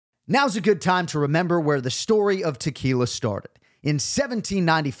Now's a good time to remember where the story of tequila started. In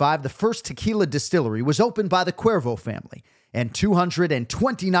 1795, the first tequila distillery was opened by the Cuervo family, and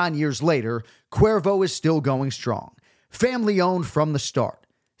 229 years later, Cuervo is still going strong. Family-owned from the start.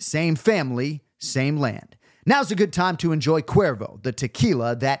 Same family, same land. Now's a good time to enjoy Cuervo, the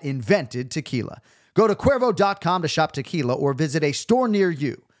tequila that invented tequila. Go to Cuervo.com to shop tequila or visit a store near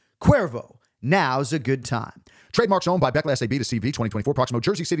you. Cuervo, now's a good time. Trademarks owned by Beckless AB to CV 2024, Proximo,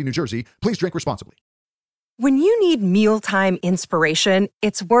 Jersey City, New Jersey. Please drink responsibly. When you need mealtime inspiration,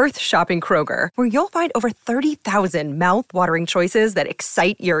 it's worth shopping Kroger, where you'll find over 30,000 mouth-watering choices that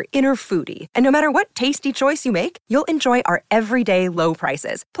excite your inner foodie. And no matter what tasty choice you make, you'll enjoy our everyday low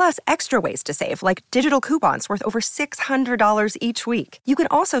prices, plus extra ways to save, like digital coupons worth over $600 each week. You can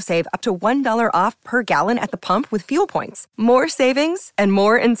also save up to $1 off per gallon at the pump with fuel points. More savings and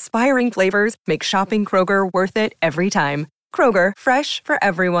more inspiring flavors make shopping Kroger worth it every time. Kroger, fresh for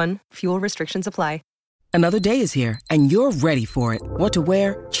everyone. Fuel restrictions apply. Another day is here, and you're ready for it. What to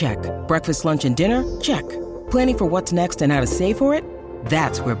wear? Check. Breakfast, lunch, and dinner? Check. Planning for what's next and how to save for it?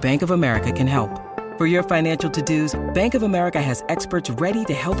 That's where Bank of America can help. For your financial to-dos, Bank of America has experts ready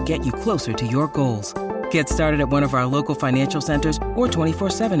to help get you closer to your goals. Get started at one of our local financial centers or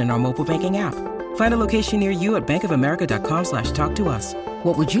 24/7 in our mobile banking app. Find a location near you at bankofamerica.com/talktous.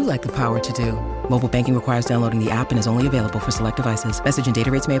 What would you like the power to do? Mobile banking requires downloading the app and is only available for select devices. Message and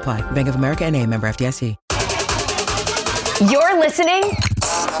data rates may apply. Bank of America N.A., member FDIC. You're listening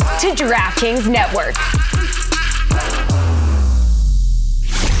to DraftKings Network.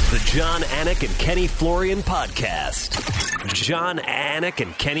 The John Anik and Kenny Florian podcast. John Anik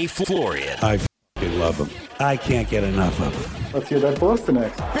and Kenny Florian. I love them. I can't get enough of them. Let's hear that Boston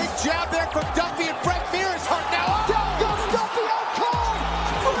next. Big jab there from Duffy, and Frank Mir is hurt now. Down goes Duffy, out cold.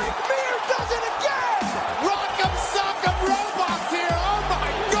 Frank Mir does it again. Rock'em sock'em robots here. Oh my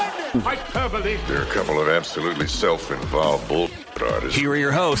goodness. Hyperbole. They're a couple of absolutely self-involved bull artists. Here are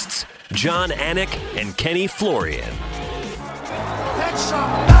your hosts, John Anik and Kenny Florian. That's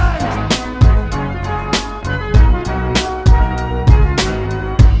some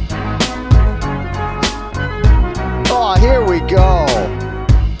Oh, here we go.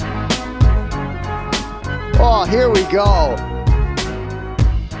 Oh, here we go.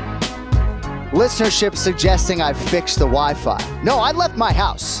 Listenership suggesting I've fixed the Wi-Fi. No, I left my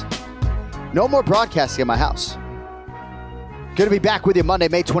house. No more broadcasting at my house. Good to be back with you Monday,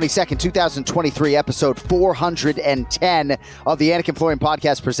 May 22nd, 2023, episode 410 of the Anik and Florian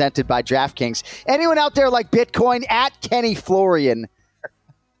podcast presented by DraftKings. Anyone out there like Bitcoin? At Kenny Florian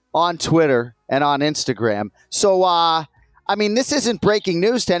on Twitter and on Instagram. So, this isn't breaking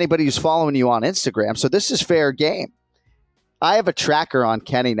news to anybody who's following you on Instagram, so this is fair game. I have a tracker on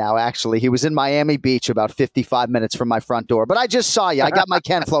Kenny now, actually. He was in Miami Beach about 55 minutes from my front door, but I just saw you. I got my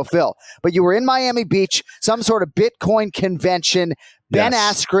Ken Flo Phil. But you were in Miami Beach, some sort of Bitcoin convention, Ben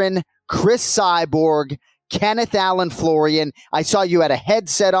Askren, Chris Cyborg, Kenneth Allen Florian. I saw you had a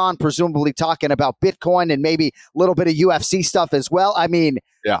headset on, presumably talking about Bitcoin and maybe a little bit of UFC stuff as well.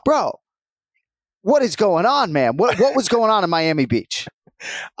 Bro, what is going on, man? What was going on in Miami Beach?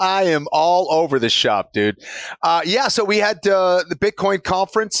 I am all over the shop, dude. So we had the Bitcoin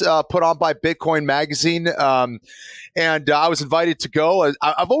conference put on by Bitcoin Magazine, and I was invited to go.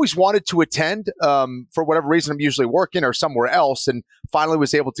 I've always wanted to attend. For whatever reason, I'm usually working or somewhere else, and finally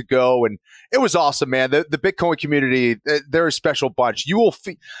was able to go, and it was awesome, man. The Bitcoin community, they're a special bunch. You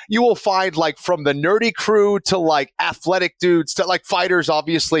will find, like, from the nerdy crew to like athletic dudes to like fighters.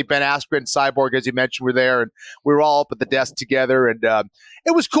 Obviously, Ben Askren, Cyborg, as you mentioned, were there, and we were all up at the desk together, and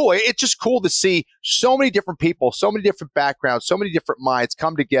it was cool. It's just cool to see so many different people, so many different backgrounds, so many different minds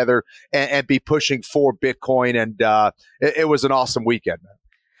come together and be pushing for Bitcoin. And it was an awesome weekend, man.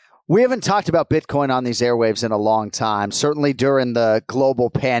 We haven't talked about Bitcoin on these airwaves in a long time. Certainly during the global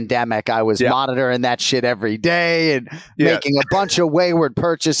pandemic, I was monitoring that shit every day and making a bunch of wayward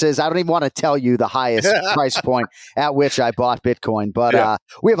purchases. I don't even want to tell you the highest price point at which I bought Bitcoin. But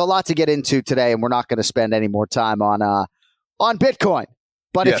we have a lot to get into today, and we're not going to spend any more time on Bitcoin.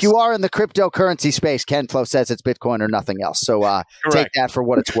 But if you are in the cryptocurrency space, Ken Flo says it's Bitcoin or nothing else. So take that for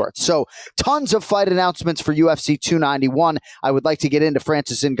what it's worth. So tons of fight announcements for UFC 291. I would like to get into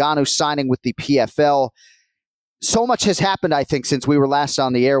Francis Ngannou signing with the PFL. So much has happened, I think, since we were last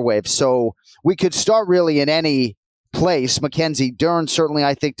on the airwaves. So we could start really in any place. Mackenzie Dern certainly,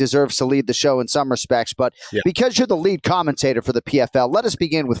 I think, deserves to lead the show in some respects. But because you're the lead commentator for the PFL, let us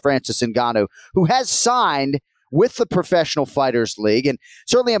begin with Francis Ngannou, who has signed with the Professional Fighters League. And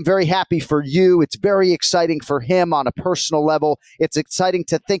certainly I'm very happy for you. It's very exciting for him on a personal level. It's exciting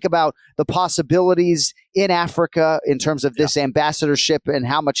to think about the possibilities in Africa in terms of this ambassadorship and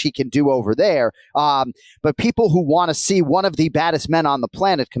how much he can do over there. But people who want to see one of the baddest men on the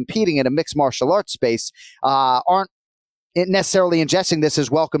planet competing in a mixed martial arts space aren't necessarily ingesting this as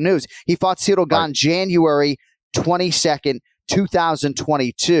welcome news. He fought Cyril Gane January 22nd,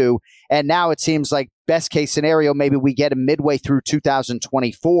 2022. And now it seems like best case scenario, maybe we get him midway through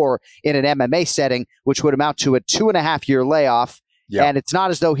 2024 in an MMA setting, which would amount to a 2.5-year layoff. Yep. And it's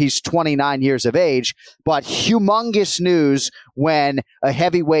not as though he's 29 years of age, but humongous news when a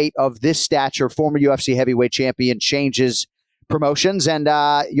heavyweight of this stature, former UFC heavyweight champion, changes promotions. And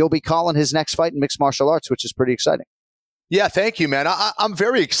you'll be calling his next fight in mixed martial arts, which is pretty exciting. Yeah, thank you, man. I'm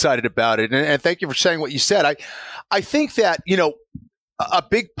very excited about it. And thank you for saying what you said. I think that, a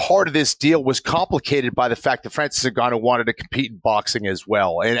big part of this deal was complicated by the fact that Francis Ngannou wanted to compete in boxing as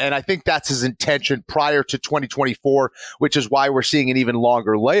well. And I think that's his intention prior to 2024, which is why we're seeing an even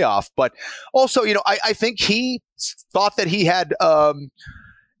longer layoff. But also, I think he thought that he had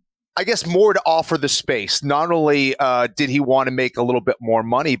more to offer the space. Not only did he want to make a little bit more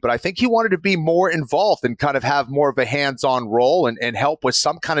money, but I think he wanted to be more involved and kind of have more of a hands-on role and help with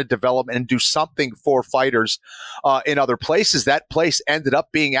some kind of development and do something for fighters in other places. That place ended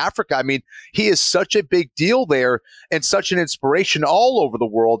up being Africa. I mean, he is such a big deal there and such an inspiration all over the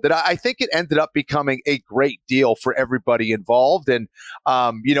world that I think it ended up becoming a great deal for everybody involved. And,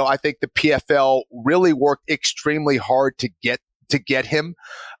 I think the PFL really worked extremely hard to get him.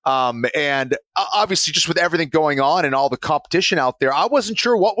 And obviously just with everything going on and all the competition out there, I wasn't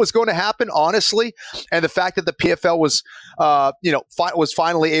sure what was going to happen, honestly. And the fact that the PFL was, was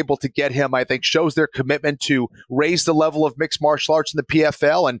finally able to get him, I think shows their commitment to raise the level of mixed martial arts in the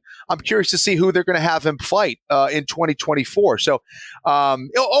PFL. And I'm curious to see who they're going to have him fight in 2024. So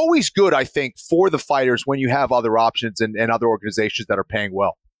always good, I think, for the fighters when you have other options and other organizations that are paying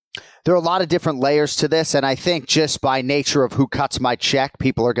well. There are a lot of different layers to this, and I think just by nature of who cuts my check,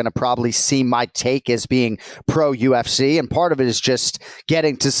 people are going to probably see my take as being pro-UFC, and part of it is just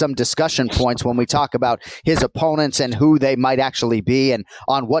getting to some discussion points when we talk about his opponents and who they might actually be and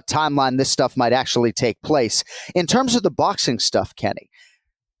on what timeline this stuff might actually take place. In terms of the boxing stuff, Kenny,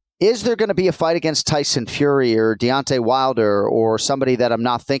 is there going to be a fight against Tyson Fury or Deontay Wilder or somebody that I'm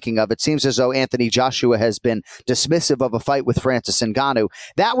not thinking of? It seems as though Anthony Joshua has been dismissive of a fight with Francis Ngannou.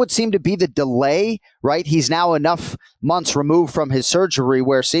 That would seem to be the delay, right? He's now enough months removed from his surgery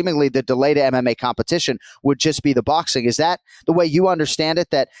where seemingly the delay to MMA competition would just be the boxing. Is that the way you understand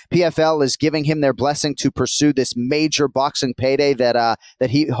it, that PFL is giving him their blessing to pursue this major boxing payday that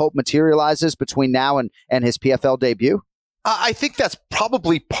he hope materializes between now and his PFL debut? I think that's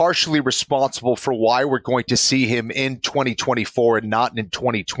probably partially responsible for why we're going to see him in 2024 and not in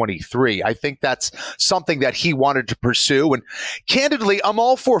 2023. I think that's something that he wanted to pursue. And candidly, I'm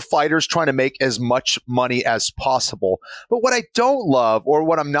all for fighters trying to make as much money as possible. But what I don't love, or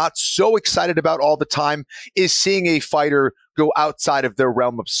what I'm not so excited about all the time, is seeing a fighter go outside of their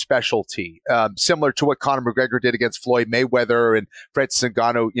realm of specialty, similar to what Conor McGregor did against Floyd Mayweather and Francis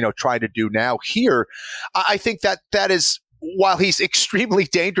Ngannou, trying to do now here. I think that is, while he's extremely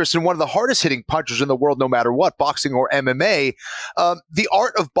dangerous and one of the hardest hitting punchers in the world, no matter what, boxing or MMA, the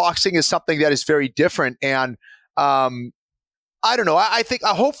art of boxing is something that is very different. And I don't know. I think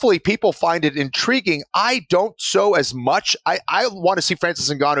hopefully people find it intriguing. I don't so as much. I want to see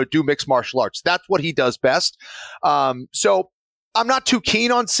Francis Ngannou do mixed martial arts. That's what he does best. So I'm not too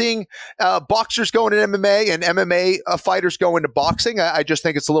keen on seeing boxers going into MMA and MMA fighters go into boxing. I just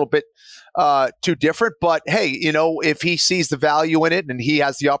think it's a little bit too different. But hey, if he sees the value in it and he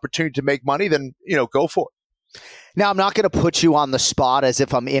has the opportunity to make money, then, go for it. Now, I'm not going to put you on the spot as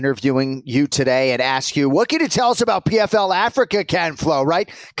if I'm interviewing you today and ask you, what can you tell us about PFL Africa, Ken Flo, right?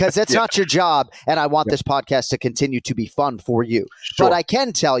 Because that's not your job, and I want this podcast to continue to be fun for you. Sure. But I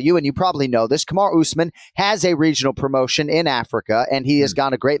can tell you, and you probably know this, Kamaru Usman has a regional promotion in Africa, and he has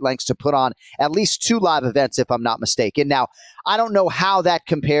gone to great lengths to put on at least 2 live events, if I'm not mistaken. Now, I don't know how that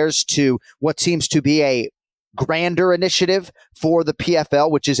compares to what seems to be a grander initiative for the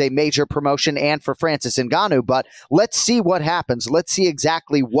PFL, which is a major promotion, and for Francis Ngannou. But let's see what happens. Let's see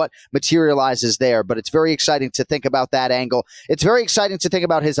exactly what materializes there. But it's very exciting to think about that angle. It's very exciting to think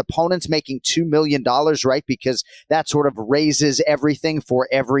about his opponents making $2 million, right? Because that sort of raises everything for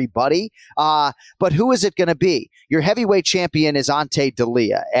everybody. But who is it going to be? Your heavyweight champion is Ante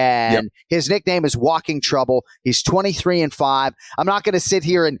D'Elia, and his nickname is Walking Trouble. He's 23-5. I'm not going to sit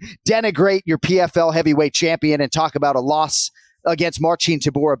here and denigrate your PFL heavyweight champion and talk about a loss against Marcin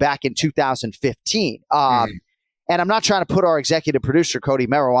Tybura back in 2015. And I'm not trying to put our executive producer, Cody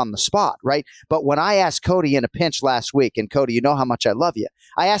Merrow, on the spot, right? But when I asked Cody in a pinch last week, and Cody, you know how much I love you,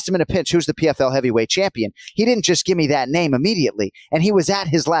 I asked him in a pinch, who's the PFL heavyweight champion? He didn't just give me that name immediately, and he was at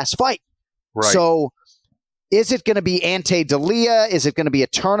his last fight. Right. So is it going to be Ante D'Elia? Is it going to be a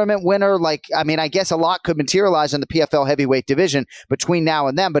tournament winner? I guess a lot could materialize in the PFL heavyweight division between now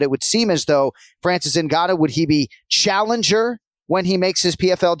and then, but it would seem as though Francis Ngannou, would he be challenger when he makes his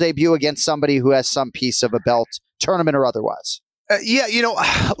PFL debut against somebody who has some piece of a belt, tournament or otherwise?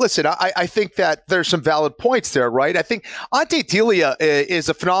 Listen, I think that there's some valid points there, right? I think Ante D'Elia is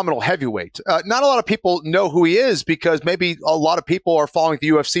a phenomenal heavyweight. Not a lot of people know who he is because maybe a lot of people are following the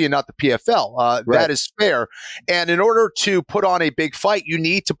UFC and not the PFL. Right. That is fair. And in order to put on a big fight, you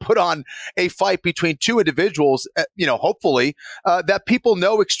need to put on a fight between two individuals, hopefully, that people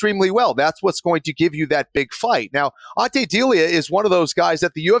know extremely well. That's what's going to give you that big fight. Now, Ante D'Elia is one of those guys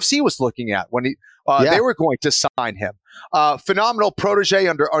that the UFC was looking at when they were going to sign him. Phenomenal protege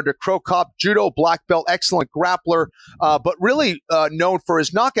under Cro Cop, judo black belt, excellent grappler, but really known for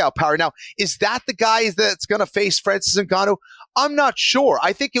his knockout power. Now, is that the guy that's going to face Francis Ngannou? I'm not sure.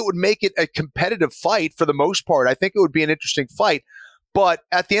 I think it would make it a competitive fight for the most part. I think it would be an interesting fight. But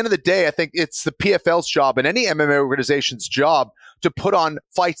at the end of the day, I think it's the PFL's job and any MMA organization's job to put on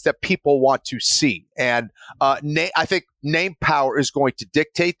fights that people want to see. And I think name power is going to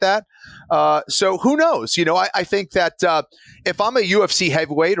dictate that. So who knows? I think that if I'm a UFC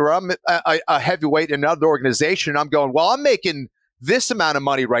heavyweight or I'm a heavyweight in another organization, I'm going, well, I'm making this amount of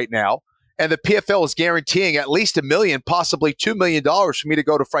money right now. And the PFL is guaranteeing at least $1 million, possibly $2 million for me to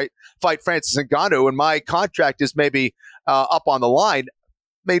go to fight Francis Ngannou, and my contract is maybe up on the line.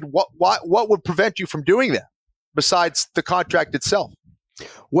 What would prevent you from doing that besides the contract itself?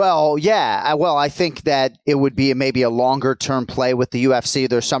 Well, yeah. I think that it would be maybe a longer-term play with the UFC.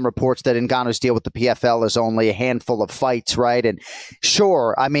 There's some reports that Ngannou's deal with the PFL is only a handful of fights, right? And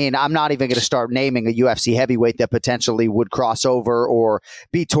sure, I'm not even going to start naming a UFC heavyweight that potentially would cross over or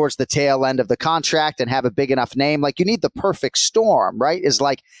be towards the tail end of the contract and have a big enough name. You need the perfect storm, right?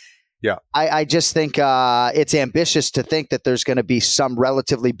 Yeah, I just think it's ambitious to think that there's going to be some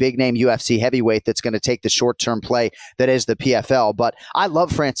relatively big name UFC heavyweight that's going to take the short term play that is the PFL. But I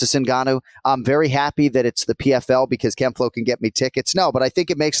love Francis Ngannou. I'm very happy that it's the PFL because Kenflo can get me tickets. No, but I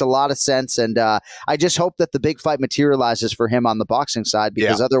think it makes a lot of sense. And I just hope that the big fight materializes for him on the boxing side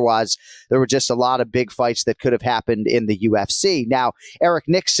because otherwise there were just a lot of big fights that could have happened in the UFC. Now, Eric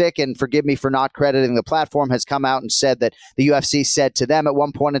Nixick, and forgive me for not crediting the platform, has come out and said that the UFC said to them at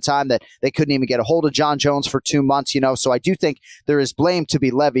one point in time that they couldn't even get a hold of John Jones for 2 months, So I do think there is blame to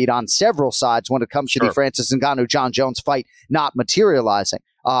be levied on several sides when it comes to the Francis Ngannou-John Jones fight not materializing.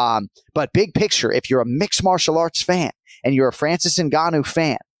 But big picture, if you're a mixed martial arts fan and you're a Francis Ngannou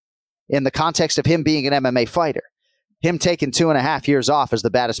fan, in the context of him being an MMA fighter, him taking 2.5 years off as the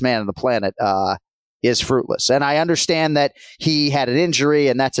baddest man on the planet is fruitless. And I understand that he had an injury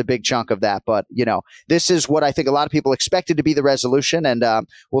and that's a big chunk of that. But, this is what I think a lot of people expected to be the resolution, and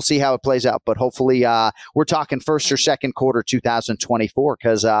we'll see how it plays out. But hopefully we're talking first or second quarter 2024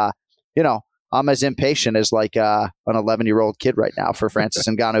 because, I'm as impatient as an 11-year-old kid right now for Francis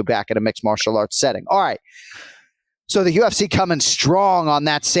Ngannou back in a mixed martial arts setting. All right. So the UFC coming strong on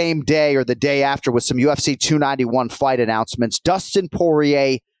that same day or the day after with some UFC 291 fight announcements. Dustin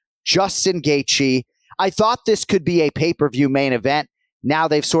Poirier, Justin Gaethje. I thought this could be a pay-per-view main event. Now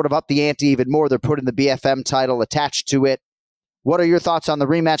they've sort of upped the ante even more. They're putting the BFM title attached to it. What are your thoughts on the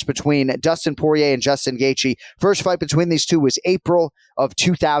rematch between Dustin Poirier and Justin Gaethje? First fight between these two was April of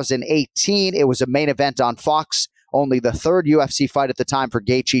 2018. It was a main event on Fox. Only the third UFC fight at the time for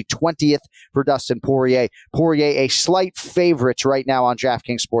Gaethje, 20th for Dustin Poirier. Poirier, a slight favorite right now on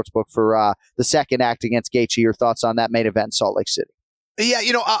DraftKings Sportsbook for the second act against Gaethje. Your thoughts on that main event in Salt Lake City? Yeah,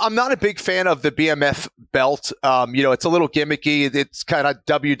 I'm not a big fan of the BMF belt. It's a little gimmicky. It's kind of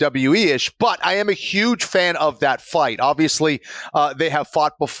WWE-ish, but I am a huge fan of that fight. Obviously, they have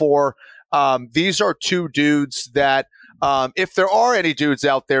fought before. These are two dudes that, if there are any dudes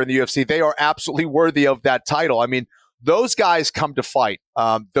out there in the UFC, they are absolutely worthy of that title. Those guys come to fight.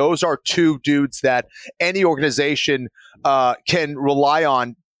 Those are two dudes that any organization can rely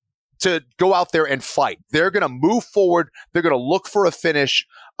on to go out there and fight. They're going to move forward. They're going to look for a finish,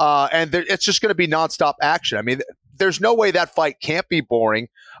 and it's just going to be nonstop action. There's no way that fight can't be boring.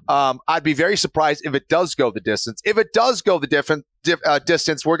 I'd be very surprised if it does go the distance. If it does go the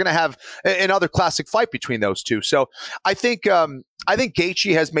distance, we're going to have another classic fight between those two. So I think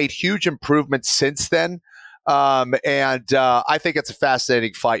Gaethje has made huge improvements since then. And I think it's a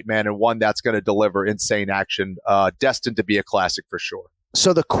fascinating fight, man, and one that's going to deliver insane action, destined to be a classic for sure.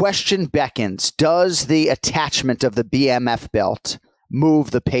 So the question beckons, does the attachment of the BMF belt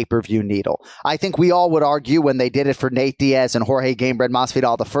move the pay-per-view needle? I think we all would argue when they did it for Nate Diaz and Jorge Gamebred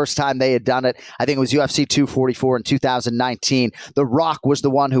Masvidal the first time they had done it. I think it was UFC 244 in 2019. The Rock was the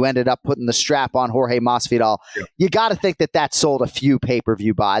one who ended up putting the strap on Jorge Masvidal. Yeah. You got to think that sold a few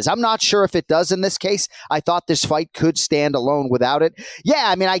pay-per-view buys. I'm not sure if it does in this case. I thought this fight could stand alone without it. Yeah,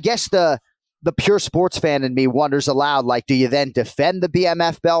 I mean, I guess the pure sports fan in me wonders aloud, like, do you then defend the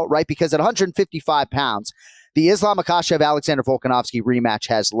BMF belt, right? Because at 155 pounds, the Islam Makhachev-Alexander Volkanovski rematch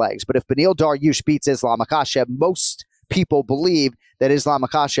has legs. But if Beneil Dariush beats Islam Makhachev, most people believe that Islam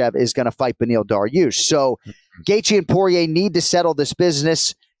Makhachev is going to fight Beneil Dariush. So Gaethje and Poirier need to settle this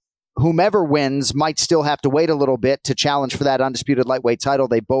business. Whomever wins might still have to wait a little bit to challenge for that undisputed lightweight title.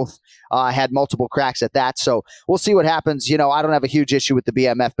 They both had multiple cracks at that. So we'll see what happens. You know, I don't have a huge issue with the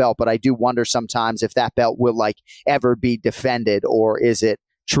BMF belt, but I do wonder sometimes if that belt will ever be defended, or is it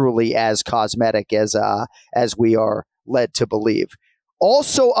truly as cosmetic as we are led to believe.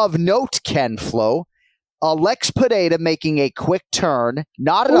 Also of note, Ken Flo, Alex Pereira making a quick turn,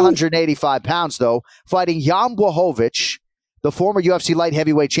 not at 185 pounds though, fighting Jan Blachowicz, the former UFC light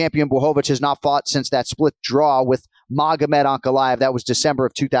heavyweight champion. Blachowicz has not fought since that split draw with Magomed Ankalaev. That was December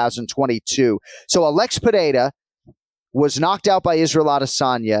of 2022. So Alex Pereira was knocked out by Israel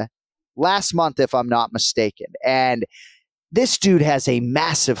Adesanya last month, if I'm not mistaken. And this dude has a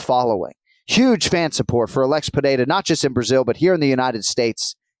massive following, huge fan support for Alex Pereira, not just in Brazil, but here in the United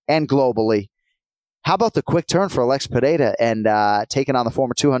States and globally. How about the quick turn for Alex Pereira and taking on the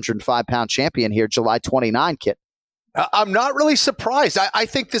former 205-pound champion here, July 29, Kit? I'm not really surprised. I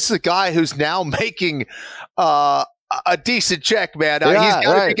think this is a guy who's now making a decent check, man. He's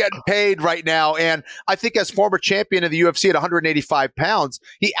got to be getting paid right now. And I think as former champion of the UFC at 185 pounds,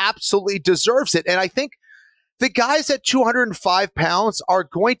 he absolutely deserves it. And I think the guys at 205 pounds are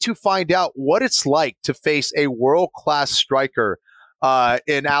going to find out what it's like to face a world-class striker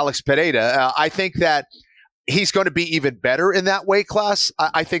in Alex Pereira. I think that he's going to be even better in that weight class.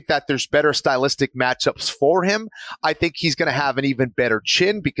 I think that there's better stylistic matchups for him. I think he's going to have an even better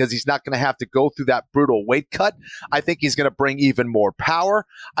chin because he's not going to have to go through that brutal weight cut. I think he's going to bring even more power.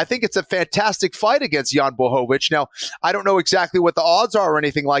 I think it's a fantastic fight against Jan Blachowicz. Now, I don't know exactly what the odds are or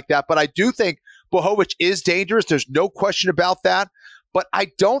anything like that, but I do think Blachowicz is dangerous. There's no question about that. But I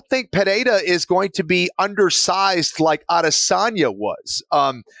don't think Pereira is going to be undersized like Adesanya was.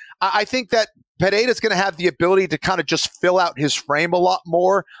 I think that Pereira is going to have the ability to kind of just fill out his frame a lot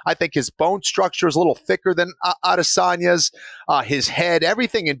more. I think his bone structure is a little thicker than Adesanya's. His head,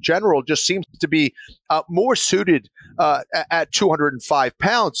 everything in general just seems to be more suited at 205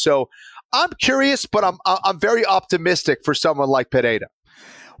 pounds. So I'm curious, but I'm very optimistic for someone like Pereira.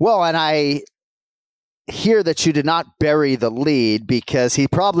 Well, and I hear that you did not bury the lead because he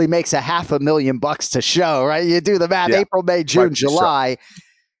probably makes $500,000 to show, right? You do the math, yeah. April, May, June, right, July. Sure.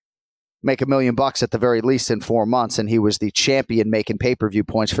 Make $1 million at the very least in 4 months, and he was the champion making pay-per-view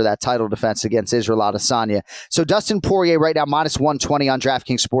points for that title defense against Israel Adesanya. So Dustin Poirier right now minus 120 on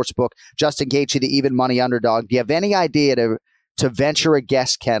DraftKings Sportsbook. Justin Gaethje, the even money underdog. Do you have any idea to venture a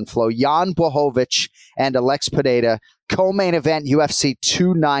guess, Ken Flo? Jan Blachowicz and Alex Pereira, co-main event UFC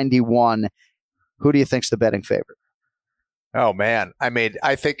 291. Who do you think's the betting favorite? Oh man, I mean,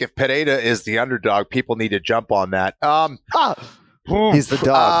 I think if Pereira is the underdog, people need to jump on that. He's the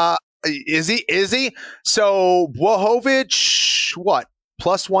dog. Is he? So Blachowicz, what,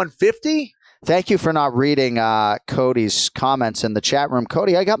 plus 150? Thank you for not reading Cody's comments in the chat room.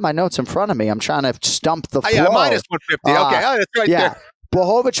 Cody, I got my notes in front of me. I'm trying to stump the flow. Yeah, minus 150. Okay, that's right there.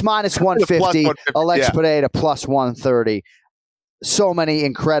 Blachowicz minus 150, Alex Pereira plus 130. So many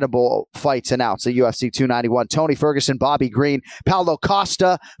incredible fights announced at UFC 291. Tony Ferguson, Bobby Green, Paulo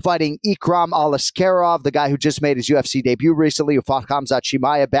Costa fighting Ikram Alaskarov, the guy who just made his UFC debut recently, who fought Khamzat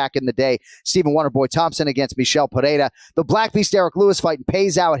Chimaev back in the day. Stephen Wonderboy Thompson against Michel Pereira. The Black Beast Derek Lewis fighting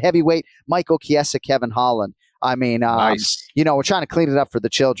Pays-Out at heavyweight. Michael Chiesa, Kevin Holland. I mean, nice. We're trying to clean it up for the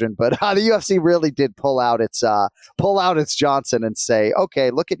children, but the UFC really did pull out its Johnson and say, okay,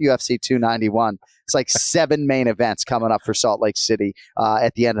 look at UFC 291. It's like 7 main events coming up for Salt Lake City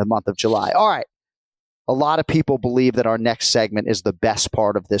at the end of the month of July. All right. A lot of people believe that our next segment is the best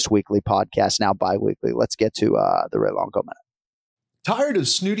part of this weekly podcast, now bi-weekly. Let's get to the Ray Longo Minute. Tired of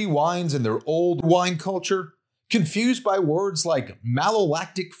snooty wines and their old wine culture? Confused by words like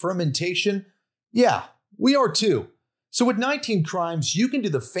malolactic fermentation? Yeah, we are too. So with 19 Crimes, you can do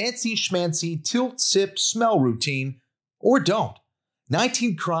the fancy schmancy tilt, sip, smell routine, or don't.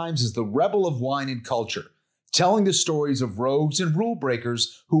 19 Crimes is the rebel of wine and culture, telling the stories of rogues and rule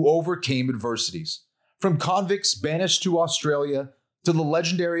breakers who overcame adversities. From convicts banished to Australia to the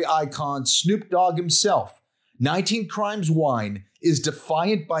legendary icon Snoop Dogg himself, 19 Crimes Wine is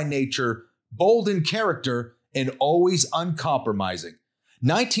defiant by nature, bold in character, and always uncompromising.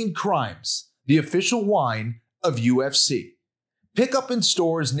 19 Crimes, the official wine of UFC. Pick up in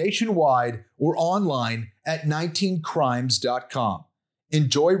stores nationwide or online at 19crimes.com.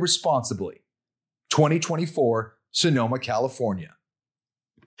 Enjoy responsibly. 2024, Sonoma, California.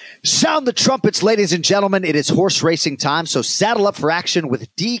 Sound the trumpets, ladies and gentlemen. It is horse racing time, so saddle up for action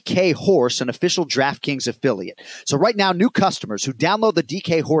with DK Horse, an official DraftKings affiliate. So right now, new customers who download the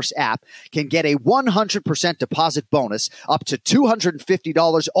DK Horse app can get a 100% deposit bonus up to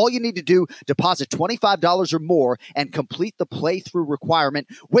 $250. All you need to do, deposit $25 or more and complete the playthrough requirement.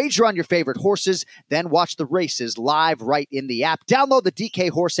 Wager on your favorite horses, then watch the races live right in the app. Download the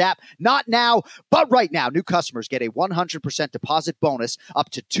DK Horse app, not now, but right now. New customers get a 100% deposit bonus up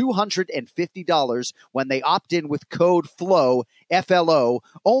to $250 when they opt in with code FLOW, FLO,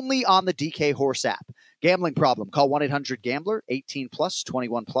 only on the DK Horse app. Gambling problem? Call 1-800-GAMBLER, 18 plus,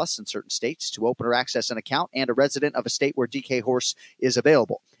 21 plus in certain states to open or access an account and a resident of a state where DK Horse is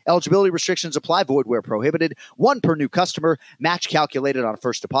available. Eligibility restrictions apply. Void where prohibited. One per new customer. Match calculated on a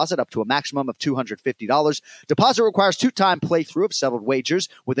first deposit up to a maximum of $250. Deposit requires two-time playthrough of settled wagers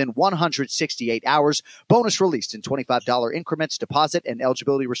within 168 hours. Bonus released in $25 increments. Deposit and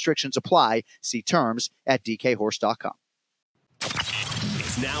eligibility restrictions apply. See terms at dkhorse.com.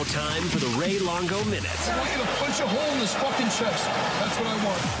 It's now time for the Ray Longo Minute. I want you to punch a hole in his fucking chest. That's what I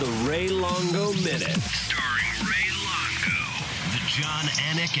want. The Ray Longo Minute. Starring Ray Longo. The John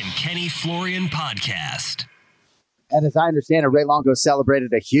Anik and Kenny Florian podcast. And as I understand it, Ray Longo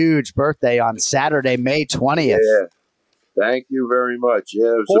celebrated a huge birthday on Saturday, May 20th. Yeah. Thank you very much. Yeah,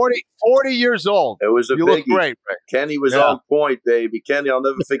 it was 40 years old. It was a you biggie. Look great, Ray. Kenny was on point, baby. Kenny, I'll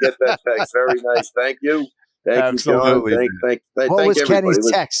never forget that text. Very nice. Thank you. Thank you, John. Thank what was Kenny's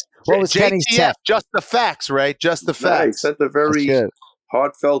text? What was Kenny's text? Just the facts, right? Just the facts. He sent a very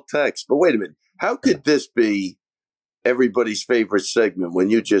heartfelt text. But wait a minute. How could this be everybody's favorite segment when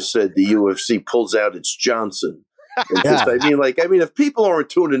you just said the UFC pulls out its Johnson? I mean, if people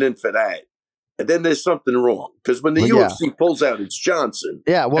aren't tuning in for that, then there's something wrong. Because when the UFC pulls out its Johnson.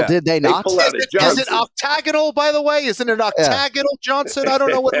 Did they not? Pull out is it octagonal, by the way? Isn't it octagonal Johnson? I don't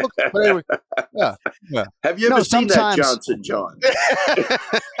know what it looks like. But anyway. Yeah. Have you ever seen that Johnson, John?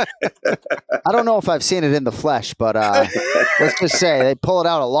 I don't know if I've seen it in the flesh, but let's just say they pull it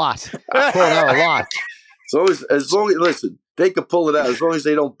out a lot. As long as listen, they could pull it out as long as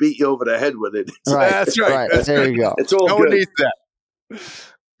they don't beat you over the head with it. Right. That's right. There you go. It's all no good. one needs that.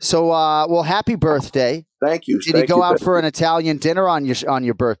 So, well, happy birthday. Thank you. Did you go out for an Italian dinner on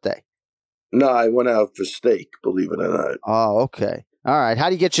your birthday? No, I went out for steak, believe it or not. Oh, okay. All right. How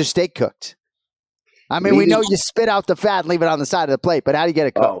do you get your steak cooked? I mean, we know you spit out the fat and leave it on the side of the plate, but how do you get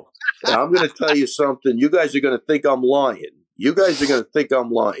it cooked? Oh, I'm going to tell you something. You guys are going to think I'm lying.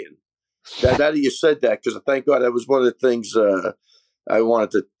 That you said that because thank God that was one of the things I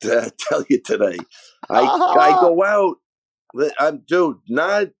wanted to tell you today. I go out.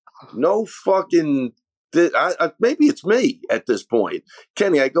 No fucking. Maybe it's me at this point,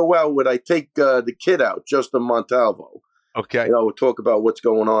 Kenny. I go out I take the kid out, Justin Montalvo. Okay, we'll talk about what's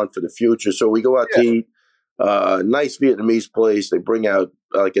going on for the future. So we go out to eat. Nice Vietnamese place. They bring out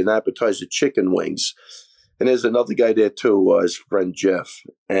like an appetizer, chicken wings, and there's another guy there too, his friend Jeff.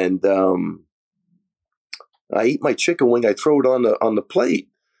 And I eat my chicken wing. I throw it on the plate.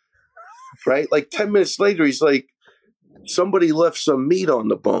 Right, like 10 minutes later, he's like, somebody left some meat on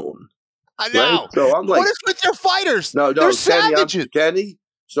the bone. I know. Right? So I'm like, what is with your fighters? No, they're savages. Kenny.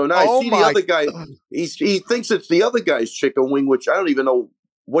 So now I see the other guy. He thinks it's the other guy's chicken wing, which I don't even know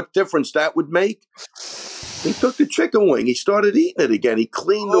what difference that would make. He took the chicken wing. He started eating it again. He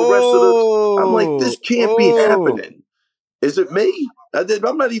cleaned the rest of the. I'm like, this can't be happening. Is it me?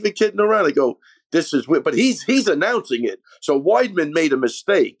 I'm not even kidding around. I go, this is weird. But he's announcing it. So Weidman made a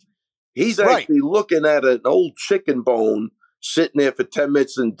mistake. He's actually looking at an old chicken bone sitting there for 10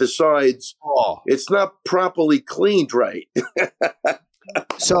 minutes and decides it's not properly cleaned right.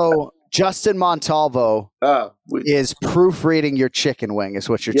 So Justin Montalvo is proofreading your chicken wing is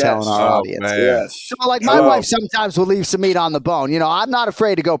what you're telling our audience. Yes. So like my wife sometimes will leave some meat on the bone. I'm not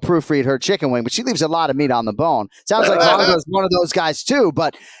afraid to go proofread her chicken wing, but she leaves a lot of meat on the bone. Sounds like Longo's one of those guys too.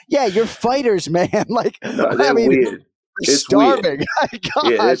 But yeah, you're fighters, man. Like, they're weird. It's starving.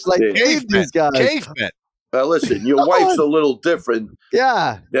 Gosh, these guys. Cavemen. Listen, your wife's a little different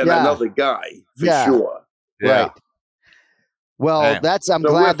than another guy, for sure. Yeah. Right. Well, I'm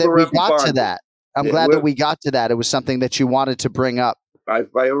glad that we got to that. I'm glad that we got to that. It was something that you wanted to bring up. I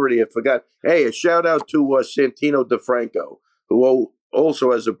already forgot. Hey, a shout out to Santino DeFranco, who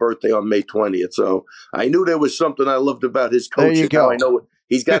also has a birthday on May 20th. So I knew there was something I loved about his coaching. There you go. Now I know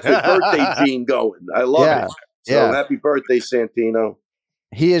he's got the birthday gene going. I love it. So happy birthday, Santino.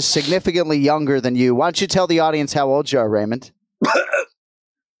 He is significantly younger than you. Why don't you tell the audience how old you are, Raymond?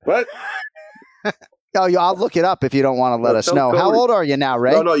 What? Oh, I'll look it up if you don't want to let us know. How old are you now,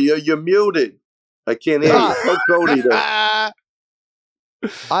 Ray? No, you're muted. I can't hear you. Tell Cody that.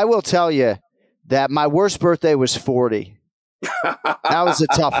 I will tell you that my worst birthday was 40. That was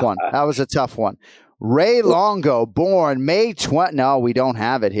a tough one. Ray Longo, born May 20. No, we don't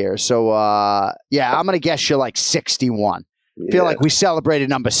have it here. So, I'm going to guess you're like 61. Yeah. Feel like we celebrated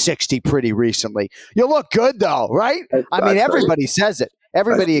number 60 pretty recently. You look good, though, right? I mean, everybody says it.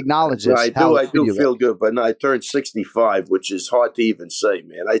 Everybody acknowledges. I do feel good, but no, I turned 65, which is hard to even say,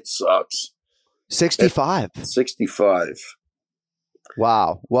 man. It sucks. 65. 65.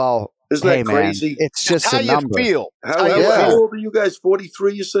 Wow. Well, isn't that crazy? Man, it's just how a number. You feel. How old are you guys?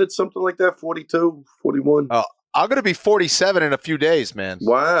 43, you said? Something like that? 42, 41? I'm going to be 47 in a few days, man.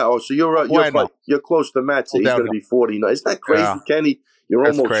 Wow. So you're close to Matt. So he's going to be 49. Isn't that crazy, Kenny? You're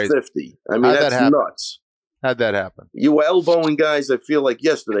almost 50. I mean, that's nuts. How'd that happen? You were elbowing guys, I feel like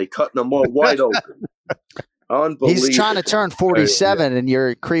yesterday, cutting them all wide open. Unbelievable. He's trying to turn 47, and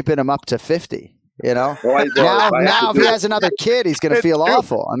you're creeping him up to 50. You know, now if he has another kid, he's going to feel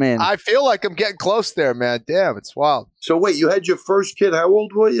awful. I mean, I feel like I'm getting close there, man. Damn, it's wild. So wait, you had your first kid. How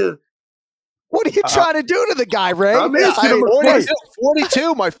old were you? What are you trying to do to the guy, Ray? I'm asking him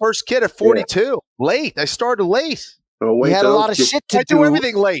 42. My first kid at 42. Yeah. Late. I started late. Oh, wait, you had a lot of shit to do. I do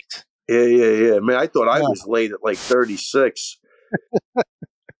everything late. Yeah. Man, I thought I was late at like 36.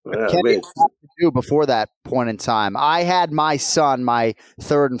 Before that point in time, I had my son, my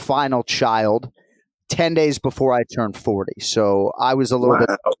third and final child, 10 days before I turned 40. So I was a little bit,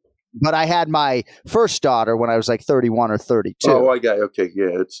 but I had my first daughter when I was like 31 or 32. Oh, I got okay. Yeah,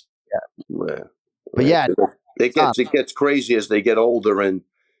 but it gets crazy as they get older and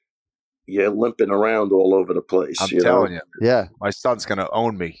you're limping around all over the place. I'm telling you. Yeah. My son's going to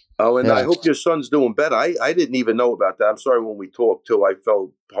own me. Oh, and I hope your son's doing better. I didn't even know about that. I'm sorry when we talked too. I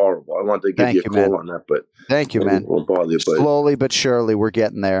felt horrible. I wanted to give you a call on that, but thank you, man. Won't bother you, but slowly but surely we're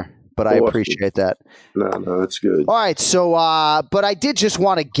getting there. But I appreciate that. No, that's good. All right, so but I did just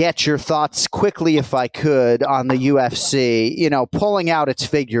want to get your thoughts quickly, if I could, on the UFC, pulling out its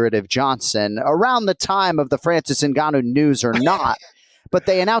figurative Johnson around the time of the Francis Ngannou news or not. But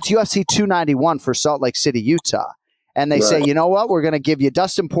they announced UFC 291 for Salt Lake City, Utah. And they say, you know what? We're going to give you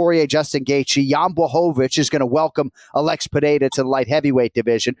Dustin Poirier, Justin Gaethje. Jan Blachowicz is going to welcome Alex Pineda to the light heavyweight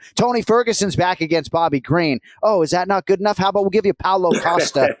division. Tony Ferguson's back against Bobby Green. Oh, is that not good enough? How about we'll give you Paulo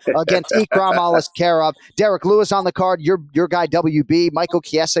Costa against Ikram Aliskerov. Derek Lewis on the card. Your guy WB. Michael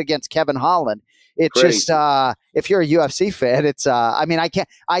Chiesa against Kevin Holland. It's just if you're a UFC fan, it's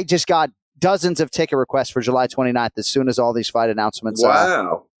I just got dozens of ticket requests for July 29th as soon as all these fight announcements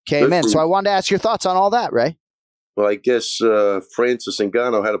came in. So I wanted to ask your thoughts on all that, Ray. Well, I guess Francis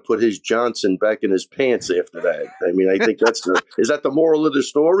Ngannou had to put his Johnson back in his pants after that. I mean, I think is that the moral of the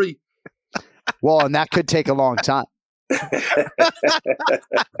story? Well, and that could take a long time.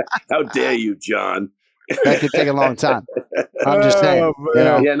 How dare you, John? That could take a long time. I'm just saying.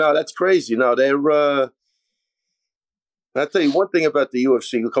 Yeah, no, that's crazy. No, they're I'll tell you one thing about the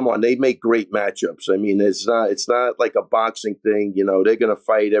UFC. Come on, they make great matchups. I mean, it's not like a boxing thing. They're going to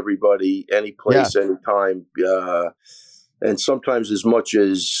fight everybody, any place, anytime, and sometimes as much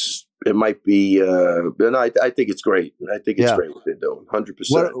as it might be. And I think it's great. I think it's great what they're doing.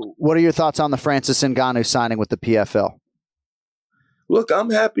 100%. What are your thoughts on the Francis Ngannou signing with the PFL? Look,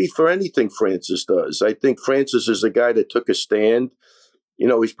 I'm happy for anything Francis does. I think Francis is a guy that took a stand.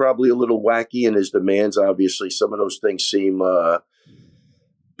 He's probably a little wacky in his demands. Obviously, some of those things seem a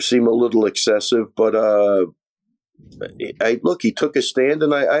little excessive. But he took a stand,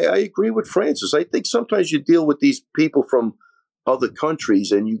 and I agree with Francis. I think sometimes you deal with these people from other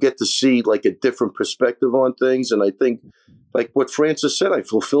countries, and you get to see like a different perspective on things. And I think, like what Francis said, I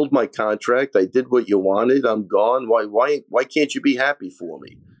fulfilled my contract. I did what you wanted. I'm gone. Why can't you be happy for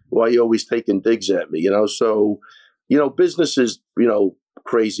me? Why are you always taking digs at me? So business is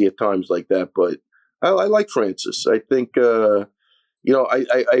crazy at times like that, but I like Francis. I think I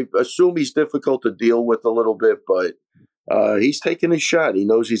assume he's difficult to deal with a little bit, but he's taking his shot. He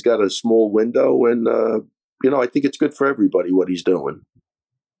knows he's got a small window, and I think it's good for everybody what he's doing.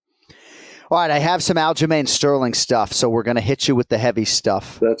 All right, I have some Aljamain Sterling stuff, so we're going to hit you with the heavy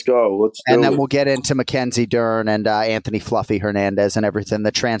stuff. Let's go. And then we'll get into Mackenzie Dern and Anthony Fluffy Hernandez and everything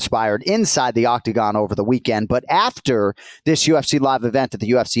that transpired inside the octagon over the weekend. But after this UFC live event at the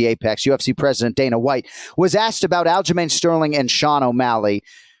UFC Apex, UFC President Dana White was asked about Aljamain Sterling and Sean O'Malley,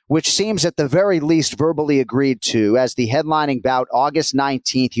 which seems at the very least verbally agreed to as the headlining bout August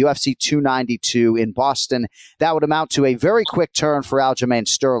 19th, UFC 292 in Boston. That would amount to a very quick turn for Aljamain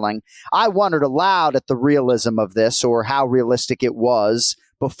Sterling. I wondered aloud at the realism of this, or how realistic it was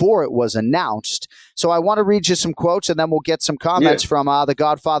before it was announced. So I want to read you some quotes, and then we'll get some comments from the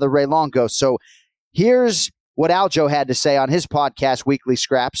Godfather Ray Longo. So here's what Aljo had to say on his podcast, Weekly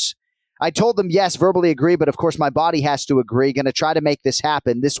Scraps. I told them, yes, verbally agree, but of course my body has to agree. Going to try to make this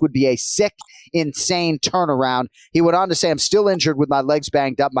happen. This would be a sick, insane turnaround. He went on to say, I'm still injured with my legs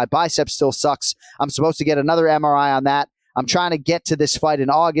banged up. My bicep still sucks. I'm supposed to get another MRI on that. I'm trying to get to this fight in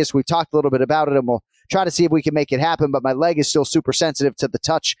August. We've talked a little bit about it, and we'll try to see if we can make it happen, but my leg is still super sensitive to the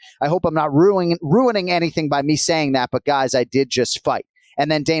touch. I hope I'm not ruining anything by me saying that, but guys, I did just fight. And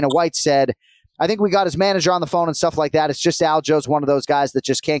then Dana White said, I think we got his manager on the phone and stuff like that. It's just Aljo's one of those guys that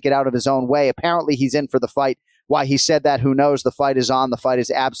just can't get out of his own way. Apparently, he's in for the fight. Why he said that, who knows? The fight is on. The fight is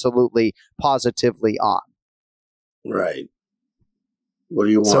absolutely, positively on. Right. What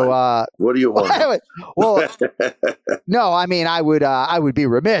do you want? So, what do you want? Well, no, I mean, I would be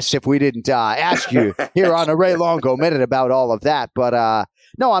remiss if we didn't ask you here on a Ray Longo Minute about all of that. But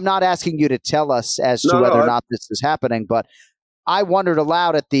no, I'm not asking you to tell us as to whether or not this is happening. But I wondered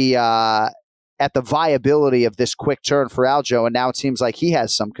aloud at the viability of this quick turn for Aljo, and now it seems like he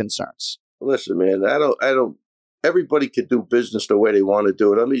has some concerns. Listen, man, I don't. Everybody could do business the way they want to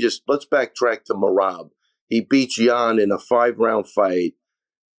do it. Let's backtrack to Merab. He beats Jan in a 5-round fight.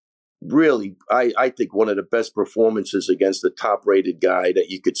 Really, I think one of the best performances against the top-rated guy that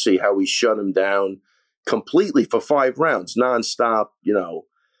you could see how he shut him down completely for 5 rounds, nonstop. You know,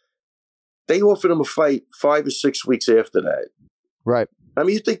 they offered him a fight 5 or 6 weeks after that. Right. I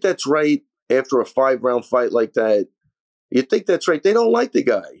mean, you think that's right? After a 5-round fight like that, you think that's right. They don't like the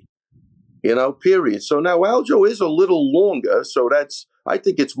guy, period. So now Aljo is a little longer, so I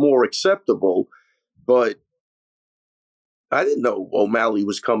think it's more acceptable. But I didn't know O'Malley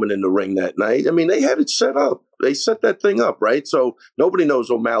was coming in the ring that night. I mean, they had it set up. They set that thing up, right? So nobody knows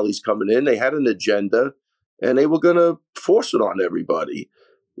O'Malley's coming in. They had an agenda, and they were going to force it on everybody.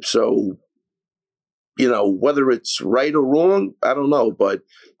 So, whether it's right or wrong, I don't know. But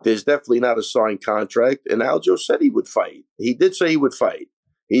there's definitely not a signed contract. And Aljo said he would fight. He did say he would fight.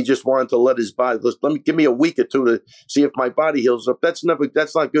 He just wanted to let his body. Give me a week or two to see if my body heals up. That's not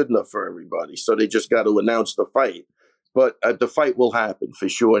good enough for everybody. So they just got to announce the fight. But the fight will happen for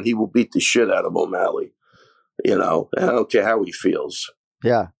sure, and he will beat the shit out of O'Malley. I don't care how he feels.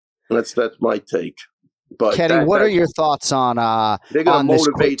 Yeah, that's my take. But Kenny, what are your thoughts on? They're going to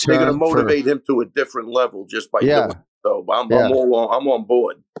motivate. They're going to motivate him to a different level just by doing it. So I'm on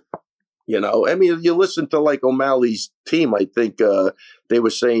board. I mean, you listen to like O'Malley's team. I think they were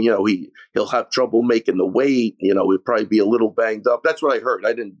saying, he'll have trouble making the weight. He'll probably be a little banged up. That's what I heard.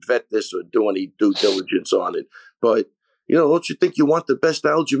 I didn't vet this or do any due diligence on it. But don't you think you want the best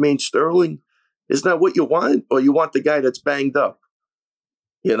Aljamain Sterling? Isn't that what you want, or you want the guy that's banged up?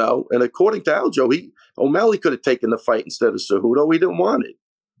 And according to Aljo, O'Malley could have taken the fight instead of Cejudo. He didn't want it.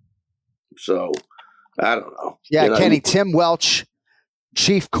 So, I don't know. Yeah, Kenny, Tim Welch,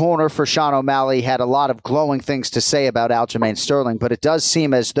 chief corner for Sean O'Malley, had a lot of glowing things to say about Aljamain Sterling, but it does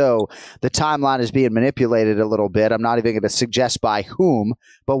seem as though the timeline is being manipulated a little bit. I'm not even going to suggest by whom,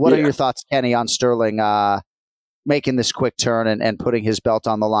 but what are your thoughts, Kenny, on Sterling making this quick turn and putting his belt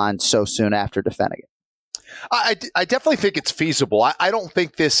on the line so soon after defending it? I definitely think it's feasible. I don't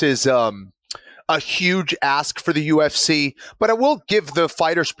think this is a huge ask for the UFC, but I will give the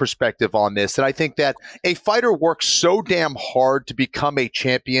fighter's perspective on this. And I think that a fighter works so damn hard to become a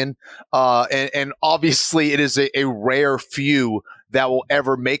champion. And obviously it is a rare few that will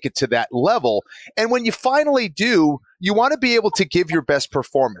ever make it to that level. And when you finally do, you want to be able to give your best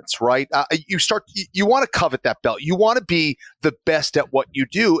performance, right? You want to covet that belt. You want to be the best at what you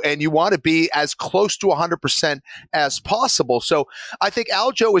do, and you want to be as close to 100% as possible. So I think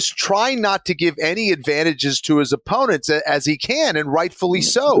Aljo is trying not to give any advantages to his opponents as he can, and rightfully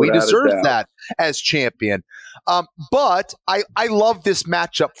so. He deserves that as champion. But I love this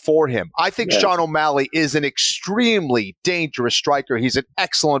matchup for him. I think Sean O'Malley is an extremely dangerous striker. He's an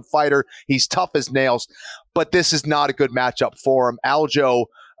excellent fighter. He's tough as nails. But this is not a good matchup for him. Aljo,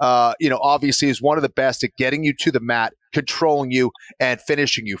 obviously is one of the best at getting you to the mat, controlling you and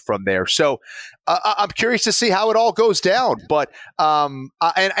finishing you from there. So I'm curious to see how it all goes down. But and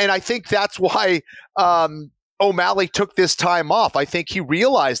I think that's why O'Malley took this time off. I think he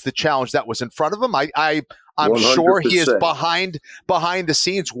realized the challenge that was in front of him. I'm 100%. Sure he is behind the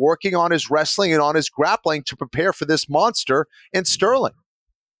scenes working on his wrestling and on his grappling to prepare for this monster in Sterling.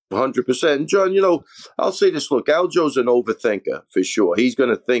 100%. And John, I'll say this. Look, Aljo's an overthinker for sure. He's going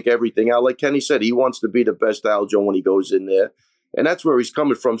to think everything out. Like Kenny said, he wants to be the best Aljo when he goes in there. And that's where he's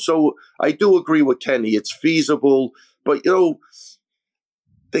coming from. So I do agree with Kenny. It's feasible. But, the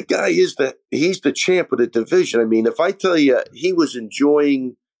guy he's the champ of the division. I mean, if I tell you he was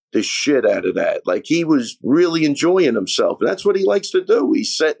enjoying the shit out of that, like he was really enjoying himself. And that's what he likes to do.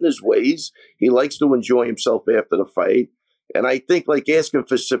 He's set in his ways. He likes to enjoy himself after the fight. And I think like asking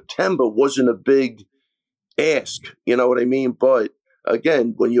for September wasn't a big ask. You know what I mean? But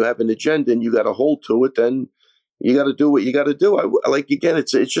again, when you have an agenda and you got to hold to it, then you got to do what you got to do.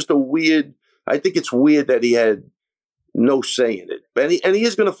 It's just a weird, I think it's weird that he had no say in it. And he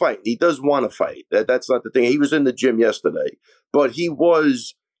is going to fight. He does want to fight. That's not the thing. He was in the gym yesterday, but he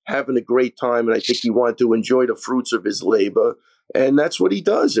was having a great time. And I think he wanted to enjoy the fruits of his labor. And that's what he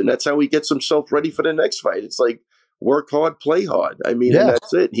does. And that's how he gets himself ready for the next fight. It's like, work hard, play hard. I mean, and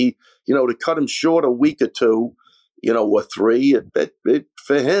that's it. He, to cut him short a week or two, or three, it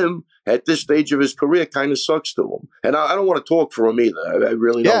for him at this stage of his career kind of sucks to him. And I don't want to talk for him either. I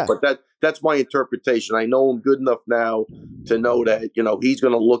really don't. But that's my interpretation. I know him good enough now to know that, he's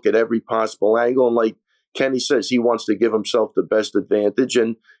going to look at every possible angle. And like Kenny says, he wants to give himself the best advantage.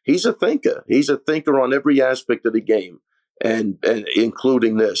 And he's a thinker. He's a thinker on every aspect of the game, and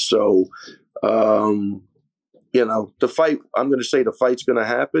including this. So, the fight, I'm going to say the fight's going to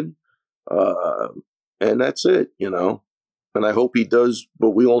happen. And that's it, and I hope he does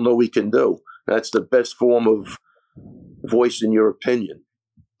what we all know he can do. That's the best form of voicing your opinion,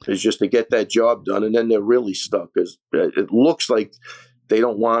 is just to get that job done. And then they're really stuck because it looks like they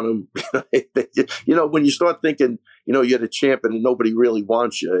don't want him. When you start thinking, you're the champion and nobody really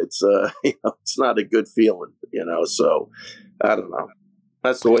wants you, it's, it's not a good feeling, so I don't know.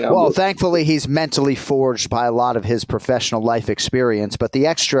 That's the way I'm looking. Thankfully, he's mentally forged by a lot of his professional life experience, but the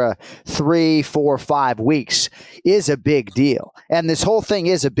extra 3, 4, 5 weeks is a big deal. And this whole thing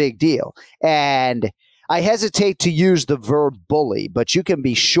is a big deal. And I hesitate to use the verb bully, but you can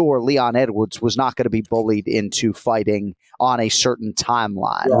be sure Leon Edwards was not going to be bullied into fighting on a certain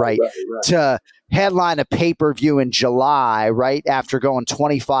timeline, right? To headline a pay-per-view in July, right, after going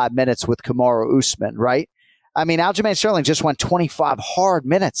 25 minutes with Kamaru Usman, right? I mean, Aljamain Sterling just went 25 hard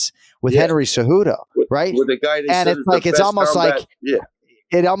minutes with Henry Cejudo, right? With the guy and it's like it's almost like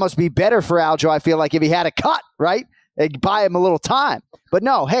it'd almost be better for Aljo, I feel like, if he had a cut, right? It'd buy him a little time. But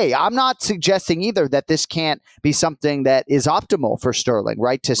no, hey, I'm not suggesting either that this can't be something that is optimal for Sterling,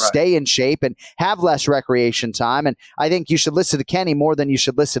 right? To stay in shape and have less recreation time. And I think you should listen to Kenny more than you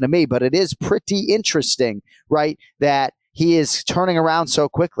should listen to me. But it is pretty interesting, right, that he is turning around so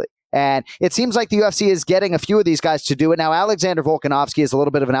quickly. And it seems like the UFC is getting a few of these guys to do it. Now, Alexander Volkanovski is a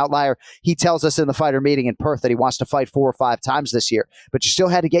little bit of an outlier. He tells us in the fighter meeting in Perth that he wants to fight 4 or 5 times this year. But you still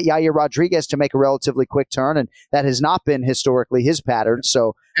had to get Yair Rodriguez to make a relatively quick turn, and that has not been historically his pattern.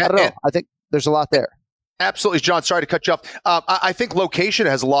 So, I don't know. I think there's a lot there. Absolutely, John. Sorry to cut you off. I think location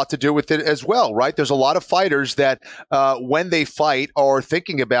has a lot to do with it as well, right? There's a lot of fighters that when they fight are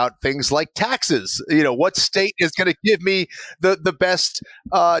thinking about things like taxes. What state is going to give me the best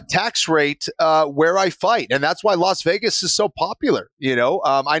tax rate where I fight? And that's why Las Vegas is so popular.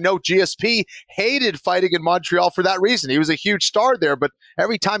 I know GSP hated fighting in Montreal for that reason. He was a huge star there, but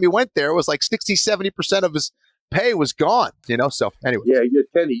every time he went there, it was like 60-70% of his pay was gone, so anyway. Yeah,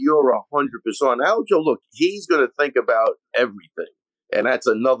 Kenny, you're 100%. Aljo, look, he's going to think about everything, and that's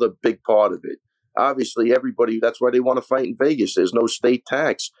another big part of it. Obviously, everybody, that's why they want to fight in Vegas. There's no state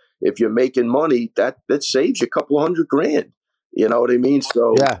tax. If you're making money, that saves you a couple of $100,000. You know what I mean?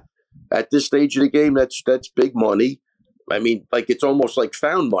 So at this stage of the game, that's big money. I mean, like, it's almost like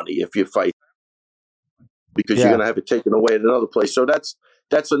found money if you fight, because you're going to have it taken away at another place. So that's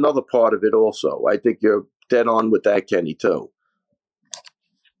another part of it also. I think you're dead on with that, Kenny, too.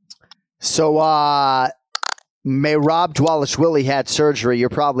 So, Rob Dwalishvili had surgery. You're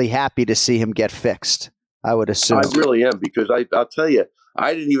probably happy to see him get fixed, I would assume. I really am, because I'll tell you,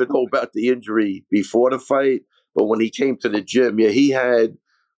 I didn't even know about the injury before the fight, but when he came to the gym, he had,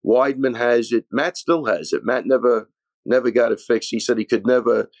 Weidman has it, Matt still has it. Matt never got it fixed. He said he could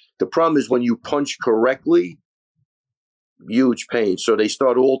never. The problem is when you punch correctly, huge pain. So they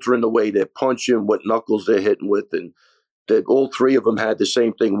start altering the way they're punching, what knuckles they're hitting with. And that all three of them had the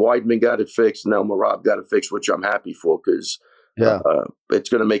same thing. Weidman got it fixed, and now Merab got it fixed, which I'm happy for because it's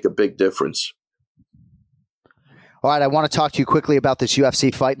going to make a big difference. All right, I want to talk to you quickly about this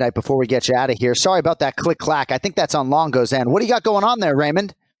UFC fight night before we get you out of here. Sorry about that click-clack. I think that's on Longo's end. What do you got going on there,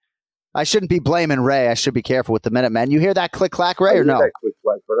 Raymond? I shouldn't be blaming Ray. I should be careful with the minute, man. You hear that click-clack, Ray, or no? That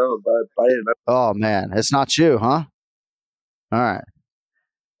click-clack, but I don't know. Oh, man. It's not you, huh? All right.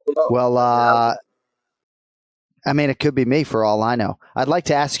 Well, I mean, it could be me for all I know. I'd like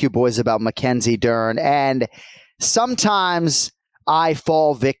to ask you boys about Mackenzie Dern, and sometimes I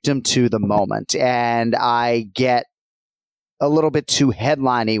fall victim to the moment, and I get a little bit too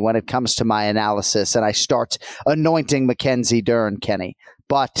headliney when it comes to my analysis, and I start anointing Mackenzie Dern, Kenny.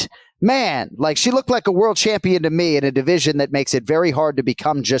 But, man, like, she looked like a world champion to me in a division that makes it very hard to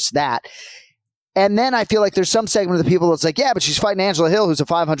become just that. And then I feel like there's some segment of the people that's like, yeah, but she's fighting Angela Hill, who's a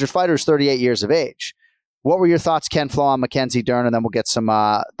 500 fighter, who's 38 years of age. What were your thoughts, Ken Flo, on Mackenzie Dern? And then we'll get some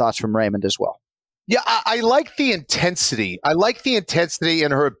thoughts from Raymond as well. Yeah, I like the intensity. I like the intensity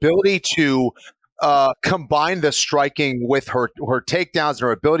and her ability to combine the striking with her takedowns and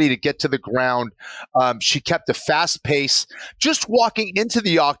her ability to get to the ground. She kept a fast pace. Just walking into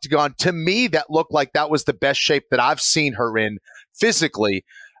the octagon, to me, that looked like that was the best shape that I've seen her in physically.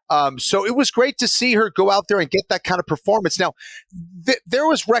 So it was great to see her go out there and get that kind of performance. Now, there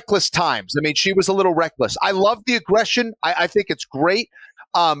was reckless times. I mean, she was a little reckless. I love the aggression. I think it's great.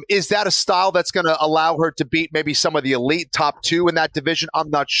 Is that a style that's going to allow her to beat maybe some of the elite top two in that division? I'm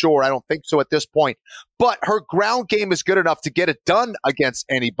not sure. I don't think so at this point. But her ground game is good enough to get it done against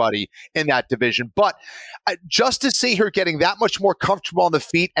anybody in that division. But just to see her getting that much more comfortable on the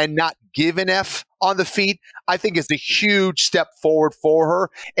feet and not give an F on the feet, I think is a huge step forward for her.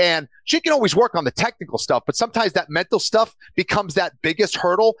 And she can always work on the technical stuff, but sometimes that mental stuff becomes that biggest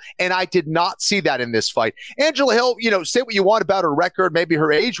hurdle. And I did not see that in this fight. Angela Hill, say what you want about her record, maybe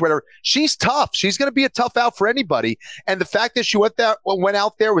her age, whatever. She's tough. She's going to be a tough out for anybody. And the fact that she went out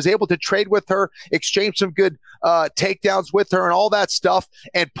there, was able to trade with her, exchange some good takedowns with her and all that stuff,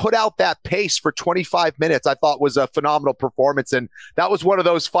 and put out that pace for 25 minutes, I thought was a phenomenal performance. And that was one of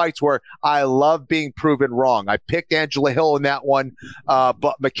those fights where I love being proven wrong. I picked Angela Hill in that one,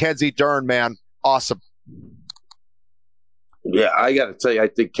 but Mackenzie Dern, man, awesome. Yeah, I got to tell you, I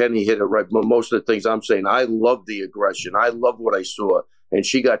think Kenny hit it right. Most of the things I'm saying, I love the aggression. I love what I saw. And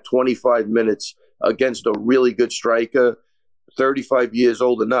she got 25 minutes against a really good striker, 35 years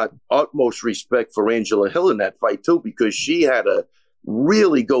old or not. Utmost respect for Angela Hill in that fight, too, because she had to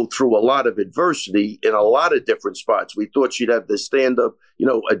really go through a lot of adversity in a lot of different spots. We thought she'd have the stand-up,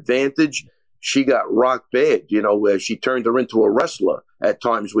 advantage. She got rock bad, where she turned her into a wrestler at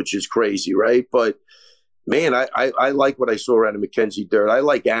times, which is crazy, right? But, man, I like what I saw out of Mackenzie Dern. I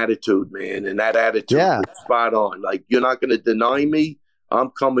like attitude, man, and that attitude is spot on. Like, you're not going to deny me. I'm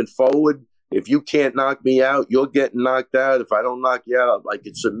coming forward. If you can't knock me out, you're getting knocked out. If I don't knock you out, I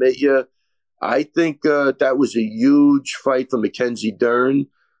can submit you. I think that was a huge fight for Mackenzie Dern.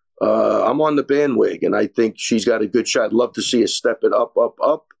 I'm on the bandwagon. I think she's got a good shot. I'd love to see her step it up,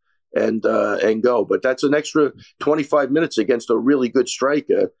 and go. But that's an extra 25 minutes against a really good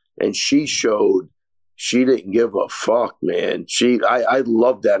striker, and she showed she didn't give a fuck, man. I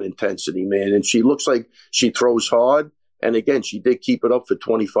love that intensity, man. And she looks like she throws hard. And again, she did keep it up for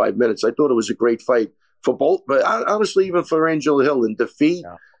 25 minutes. I thought it was a great fight for both, but honestly, even for Angela Hill in defeat,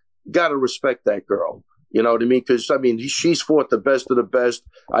 got to respect that girl. You know what I mean? Because, she's fought the best of the best.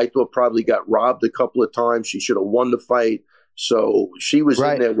 I thought probably got robbed a couple of times. She should have won the fight. So she was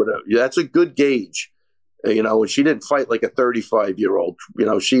in there with that's a good gauge, and she didn't fight like a 35-year-old.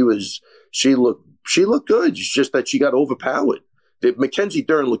 She looked good. It's just that she got overpowered. Mackenzie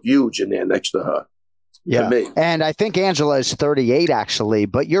Dern looked huge in there next to her. Yeah, and I think Angela is 38, actually,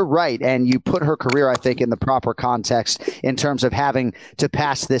 but you're right. And you put her career, I think, in the proper context in terms of having to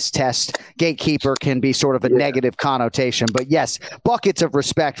pass this test. Gatekeeper can be sort of a negative connotation, but yes, buckets of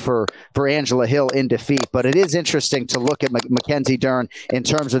respect for Angela Hill in defeat. But it is interesting to look at Mackenzie Dern in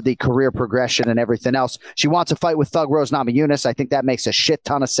terms of the career progression and everything else. She wants to fight with Thug Rose Namajunas. I think that makes a shit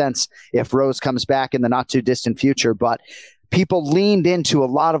ton of sense if Rose comes back in the not too distant future, but people leaned into a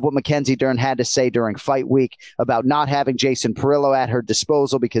lot of what Mackenzie Dern had to say during fight week about not having Jason Perillo at her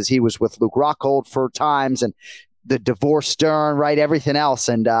disposal because he was with Luke Rockhold for times, and the divorce Dern, right? Everything else.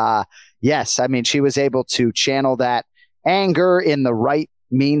 And yes, she was able to channel that anger in the right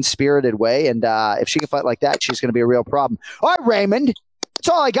mean-spirited way. And if she can fight like that, she's going to be a real problem. All right, Raymond, that's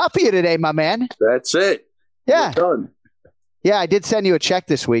all I got for you today, my man. That's it. Yeah. We're done. Yeah, I did send you a check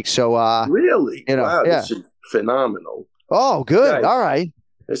this week. So really? Wow, this is phenomenal. Oh, good. Guys, all right.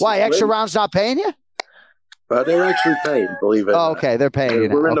 Why, extra rounds not paying you? They're actually paying, believe it. Okay, they're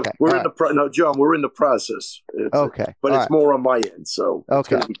paying. We're in the John. We're in the process. Okay, but it's more on my end. So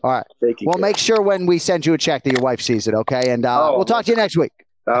okay, all right. Well, make sure when we send you a check that your wife sees it. Okay, and we'll talk to you next week.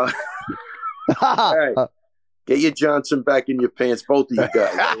 All right. Get your Johnson back in your pants, both of you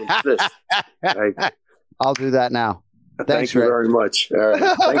guys. I insist. Right. I'll do that now. Thank you very much. All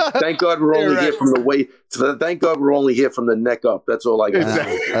right. Thank God we're only here from the waist. Thank God we're only here from the neck up. That's all I got.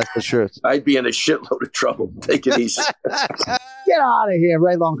 That's the truth. I'd be in a shitload of trouble. Take it easy. Get out of here.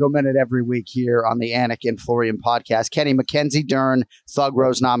 Ray Longo Minute every week here on the Anik and Florian podcast. Kenny, Mackenzie Dern, Thug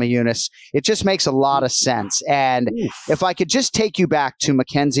Rose Namajunas. It just makes a lot of sense. And if I could just take you back to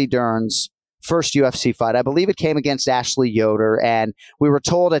Mackenzie Dern's first UFC fight, I believe it came against Ashley Yoder. And we were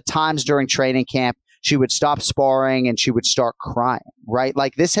told at times during training camp, she would stop sparring and she would start crying, right?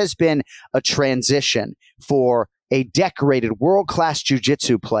 Like this has been a transition for a decorated world-class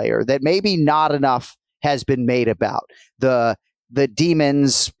jiu-jitsu player that maybe not enough has been made about. The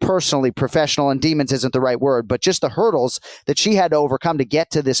demons, personally, professional, and demons isn't the right word, but just the hurdles that she had to overcome to get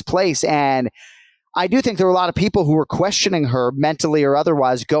to this place. And I do think there were a lot of people who were questioning her mentally or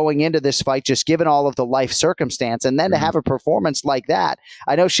otherwise going into this fight, just given all of the life circumstance. And then to have a performance like that,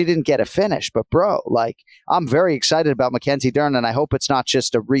 I know she didn't get a finish, but bro, like I'm very excited about Mackenzie Dern, and I hope it's not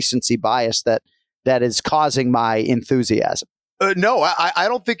just a recency bias that is causing my enthusiasm. No, I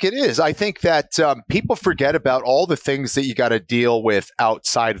don't think it is. I think that people forget about all the things that you got to deal with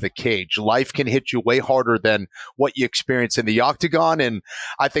outside of the cage. Life can hit you way harder than what you experience in the octagon. And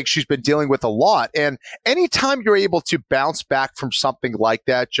I think she's been dealing with a lot. And anytime you're able to bounce back from something like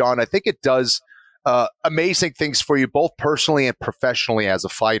that, John, I think it does amazing things for you both personally and professionally as a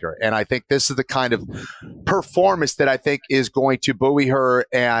fighter. And I think this is the kind of performance that I think is going to buoy her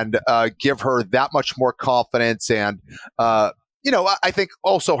and give her that much more confidence. And I think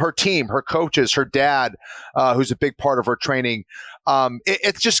also her team, her coaches, her dad, who's a big part of her training.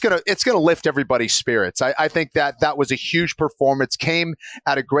 It's gonna lift everybody's spirits. I think that was a huge performance. Came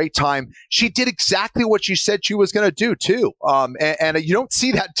at a great time. She did exactly what she said she was going to do too. And you don't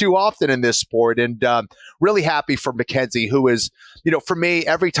see that too often in this sport. And really happy for Mackenzie, who is, for me,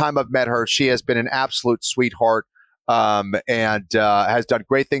 every time I've met her, she has been an absolute sweetheart. And has done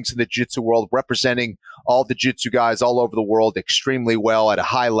great things in the jiu-jitsu world, representing all the jiu-jitsu guys all over the world extremely well at a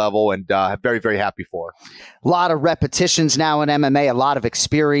high level, and very, very happy for her. A lot of repetitions now in MMA, a lot of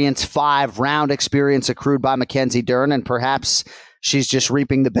experience, 5-round experience accrued by Mackenzie Dern, and perhaps she's just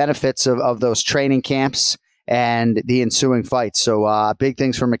reaping the benefits of those training camps and the ensuing fights. So big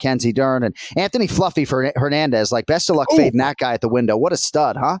things for Mackenzie Dern. And Anthony Fluffy for Hernandez, like best of luck fading that guy at the window. What a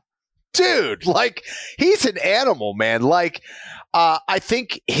stud, huh? Dude, like he's an animal, man. Like I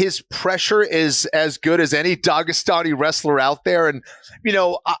think his pressure is as good as any Dagestani wrestler out there. And,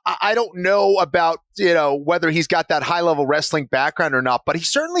 I don't know about, whether he's got that high level wrestling background or not, but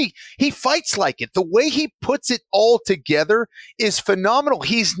he fights like it. The way he puts it all together is phenomenal.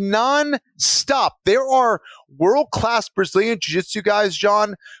 He's non-stop. There are world-class Brazilian jiu-jitsu guys,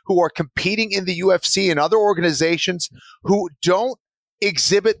 John, who are competing in the UFC and other organizations who don't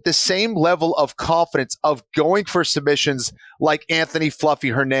exhibit the same level of confidence of going for submissions like Anthony Fluffy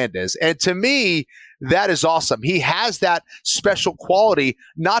Hernandez. And to me, that is awesome. He has that special quality,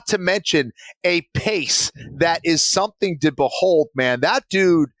 not to mention a pace that is something to behold, man. That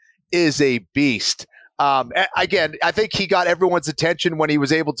dude is a beast. Again, I think he got everyone's attention when he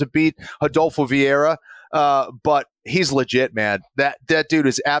was able to beat Rodolfo Vieira. But he's legit, man. That dude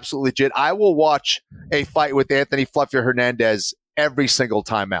is absolutely legit. I will watch a fight with Anthony Fluffy Hernandez every single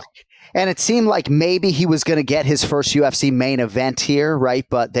time out. And it seemed like maybe he was going to get his first UFC main event here, right?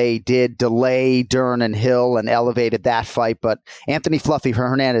 But they did delay Dern and Hill and elevated that fight. But Anthony Fluffy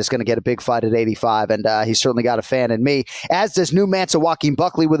Hernandez is going to get a big fight at 85, and he's certainly got a fan in me. As does new Mansa Joaquin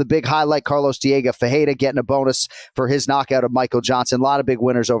Buckley with a big highlight. Carlos Diego Fajeda getting a bonus for his knockout of Michael Johnson. A lot of big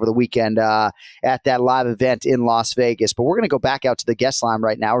winners over the weekend at that live event in Las Vegas. But we're going to go back out to the guest line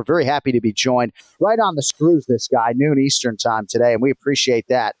right now. We're very happy to be joined right on the screws, this guy, noon Eastern time today, and we appreciate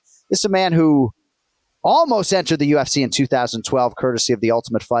that. This is a man who almost entered the UFC in 2012, courtesy of The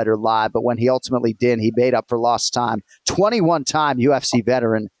Ultimate Fighter Live, but when he ultimately did, he made up for lost time. 21-time UFC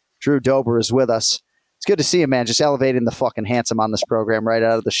veteran Drew Dober is with us. It's good to see you, man. Just elevating the fucking handsome on this program right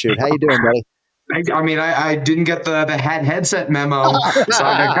out of the chute. How you doing, buddy? I mean, I didn't get the headset memo, so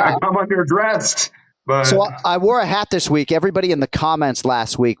I come underdressed. But so I wore a hat this week. Everybody in the comments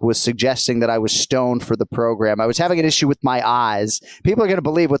last week was suggesting that I was stoned for the program. I was having an issue with my eyes. People are going to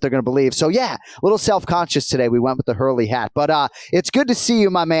believe what they're going to believe. So yeah, a little self-conscious today. We went with the Hurley hat. But it's good to see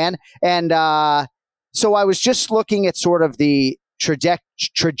you, my man. And so I was just looking at sort of the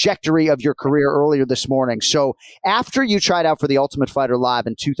trajectory of your career earlier this morning. So after you tried out for the Ultimate Fighter Live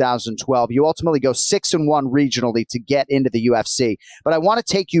in 2012, you ultimately go 6-1 regionally to get into the UFC. But I want to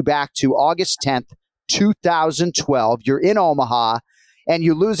take you back to August 10th, 2012. You're in Omaha and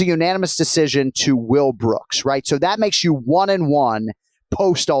you lose a unanimous decision to Will Brooks, right? So that makes you 1-1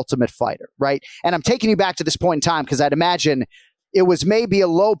 post Ultimate Fighter, right? And I'm taking you back to this point in time because I'd imagine it was maybe a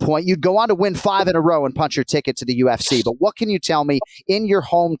low point. You'd go on to win 5 in a row and punch your ticket to the UFC. But what can you tell me in your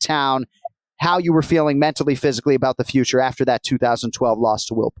hometown, how you were feeling mentally, physically about the future after that 2012 loss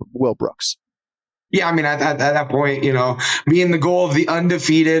to Will Brooks? Yeah, I mean, at that point, being the goal of the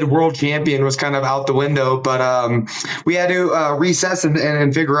undefeated world champion was kind of out the window. But we had to recess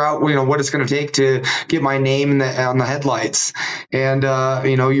and figure out, what it's going to take to get my name on the headlights. And,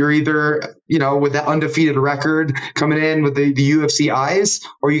 you're either, with that undefeated record coming in with the UFC eyes,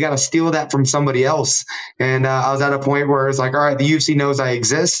 or you got to steal that from somebody else. And I was at a point where it's like, all right, the UFC knows I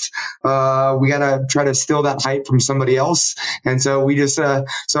exist. We got to try to steal that hype from somebody else. And so we just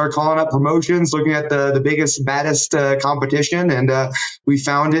started calling up promotions, looking at the biggest, baddest competition, and we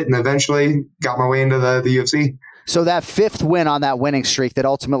found it and eventually got my way into the UFC. So that 5th win on that winning streak that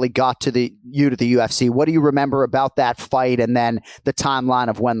ultimately got to the UFC, what do you remember about that fight and then the timeline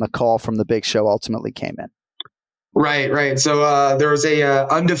of when the call from the Big Show ultimately came in? Right. So there was a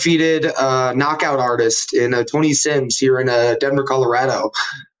undefeated knockout artist in Tony Sims here in Denver, Colorado.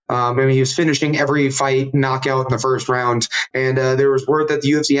 He was finishing every fight knockout in the first round, and there was word that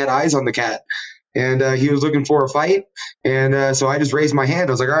the UFC had eyes on the cat. And he was looking for a fight. And so I just raised my hand.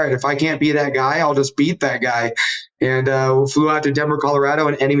 I was like, all right, if I can't be that guy, I'll just beat that guy. And we flew out to Denver, Colorado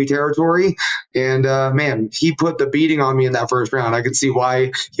in enemy territory. And man, he put the beating on me in that first round. I could see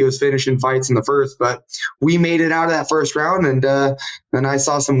why he was finishing fights in the first. But we made it out of that first round. And then I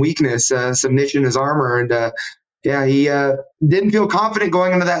saw some weakness, some niche in his armor. And he didn't feel confident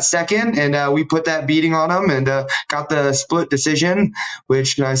going into that second, and we put that beating on him and got the split decision,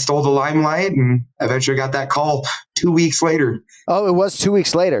 which I stole the limelight and eventually got that call 2 weeks later. Oh, it was 2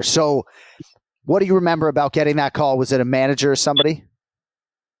 weeks later. So what do you remember about getting that call? Was it a manager or somebody?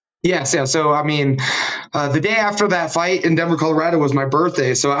 Yes. Yeah. So, the day after that fight in Denver, Colorado was my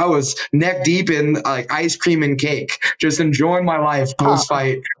birthday. So I was neck deep in like ice cream and cake, just enjoying my life post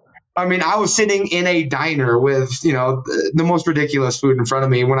fight. I was sitting in a diner with, the most ridiculous food in front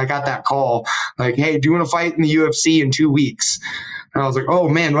of me when I got that call, like, hey, do you want to fight in the UFC in 2 weeks? And I was like, oh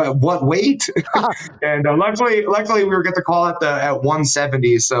man, what weight? And luckily we were get the call at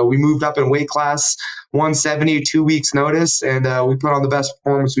 170. So we moved up in weight class, 170, 2 weeks notice. And we put on the best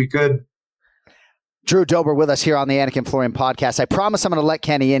performance we could. Drew Dober with us here on the Anik and Florian podcast. I promise I'm going to let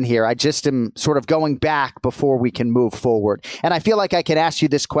Kenny in here. I just am sort of going back before we can move forward. And I feel like I can ask you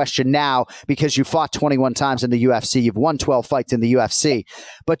this question now because you fought 21 times in the UFC. You've won 12 fights in the UFC.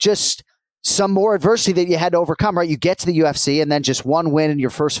 But just some more adversity that you had to overcome, right? You get to the UFC and then just one win in your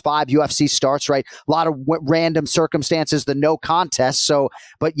first 5 UFC starts, right? A lot of random circumstances, the no contest. So,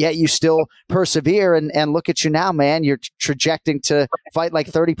 but yet you still persevere and look at you now, man. You're trajecting to fight like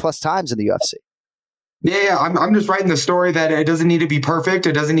 30 plus times in the UFC. Yeah, I'm just writing the story that it doesn't need to be perfect.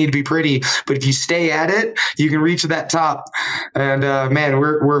 It doesn't need to be pretty. But if you stay at it, you can reach that top. And man,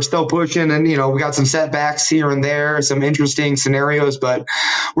 we're still pushing. And, we got some setbacks here and there, some interesting scenarios. But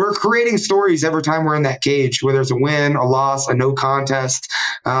we're creating stories every time we're in that cage, whether it's a win, a loss, a no contest.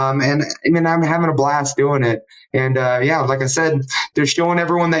 And I'm having a blast doing it. And like I said, they're showing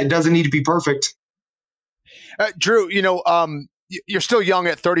everyone that it doesn't need to be perfect. Drew, you're still young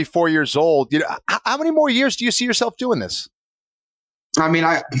at 34 years old. How many more years do you see yourself doing this?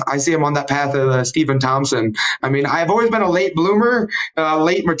 I see him on that path of Stephen Thompson. I've always been a late bloomer,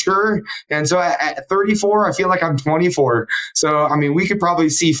 late mature. And so at 34, I feel like I'm 24. So, we could probably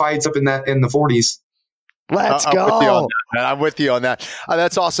see fights up in the 40s. Let's go. I'm with you on that.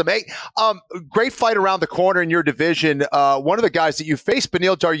 That's awesome. Hey, great fight around the corner in your division. One of the guys that you faced,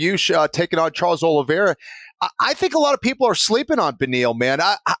 Beneil Dariush, taking on Charles Oliveira. I think a lot of people are sleeping on Beneil, man.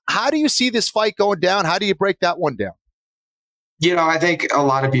 How do you see this fight going down? How do you break that one down? I think a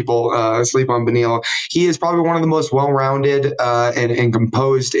lot of people sleep on Beneil. He is probably one of the most well-rounded and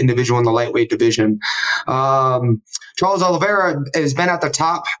composed individual in the lightweight division. Charles Oliveira has been at the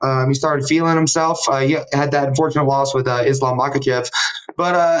top. He started feeling himself. He had that unfortunate loss with Islam Makhachev.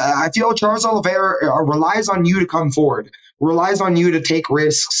 But I feel Charles Oliveira relies on you to come forward, relies on you to take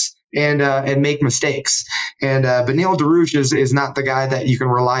risks and make mistakes. And Beneil Dariush is not the guy that you can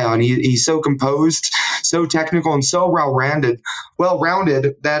rely on. He's so composed, so technical, and so well-rounded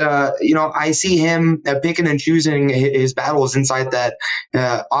that I see him picking and choosing his battles inside that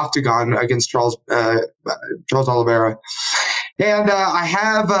octagon against Charles Oliveira. And I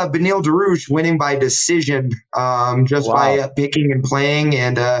have Beneil Dariush winning by decision, by picking and playing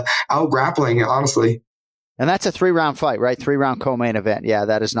and out grappling, honestly. And that's a 3-round fight, right? 3-round co-main event. Yeah,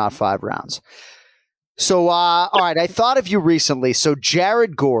 that is not 5 rounds. So, all right, I thought of you recently. So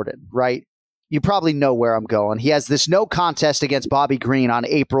Jared Gordon, right? You probably know where I'm going. He has this no contest against Bobby Green on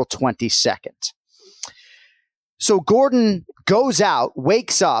April 22nd. So Gordon goes out,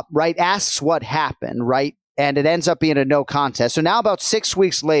 wakes up, right? Asks what happened, right? And it ends up being a no contest. So now about 6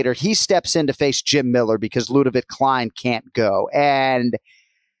 weeks later, he steps in to face Jim Miller because Ludovic Klein can't go. And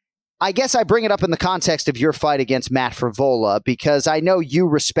I guess I bring it up in the context of your fight against Matt Frivola because I know you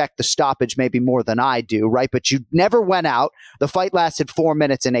respect the stoppage maybe more than I do, right? But you never went out. The fight lasted 4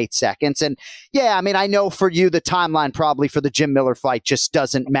 minutes and 8 seconds. And yeah, I mean, I know for you, the timeline probably for the Jim Miller fight just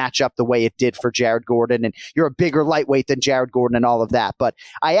doesn't match up the way it did for Jared Gordon. And you're a bigger lightweight than Jared Gordon and all of that. But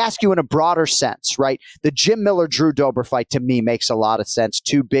I ask you in a broader sense, right? The Jim Miller-Drew Dober fight to me makes a lot of sense.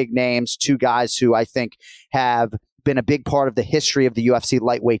 2 big names, 2 guys who I think have been a big part of the history of the UFC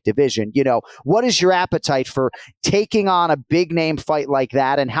lightweight division. You know, what is your appetite for taking on a big name fight like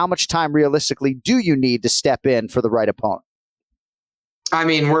that? And how much time realistically do you need to step in for the right opponent? I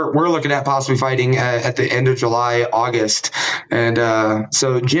mean, we're looking at possibly fighting at the end of July, August. And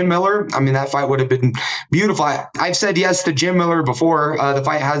so Jim Miller, I mean, that fight would have been beautiful. I've said yes to Jim Miller before. The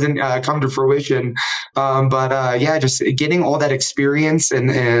fight hasn't come to fruition. But just getting all that experience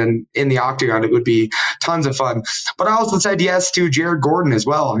and in the octagon, it would be tons of fun. But I also said yes to Jared Gordon as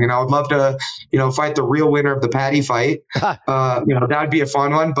well. You know, I'd love to, fight the real winner of the Patty fight. That'd be a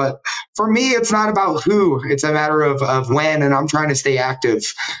fun one. But for me, it's not about who. It's a matter of when, and I'm trying to stay active.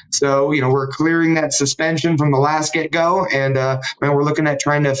 So, we're clearing that suspension from the last get-go, and we're looking at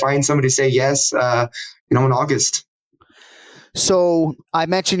trying to find somebody to say yes, in August. So I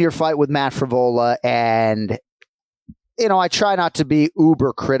mentioned your fight with Matt Frivola, and I try not to be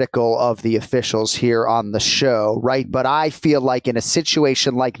uber critical of the officials here on the show, right? But I feel like in a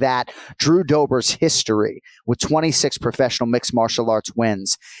situation like that, Drew Dober's history with 26 professional mixed martial arts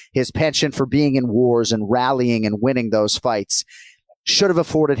wins, his penchant for being in wars and rallying and winning those fights should have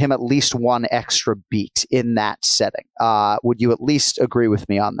afforded him at least one extra beat in that setting. Would you at least agree with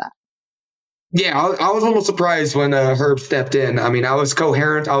me on that? Yeah, I was a little surprised when Herb stepped in. I mean, I was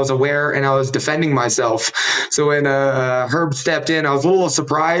coherent, I was aware, and I was defending myself. So when Herb stepped in, I was a little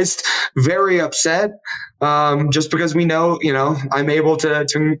surprised, very upset, just because we know, I'm able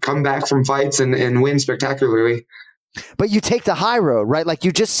to come back from fights and win spectacularly. But you take the high road, right? Like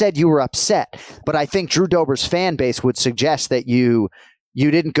you just said you were upset. But I think Drew Dober's fan base would suggest that you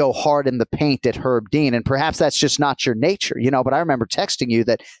didn't go hard in the paint at Herb Dean. And perhaps that's just not your nature, but I remember texting you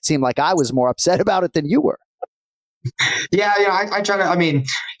that seemed like I was more upset about it than you were. Yeah, I try to,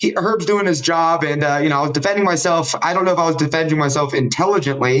 Herb's doing his job and, I was defending myself. I don't know if I was defending myself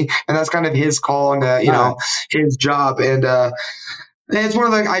intelligently, and that's kind of his call and, his job. And it's more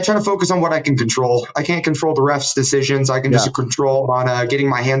like I try to focus on what I can control. I can't control the ref's decisions. I can just control on getting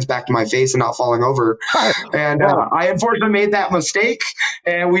my hands back to my face and not falling over. And I unfortunately made that mistake,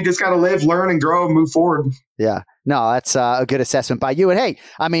 and we just got to live, learn, and grow and move forward. Yeah. No, that's a good assessment by you. And hey,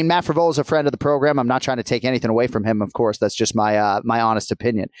 Matt Frivola is a friend of the program. I'm not trying to take anything away from him, of course. That's just my honest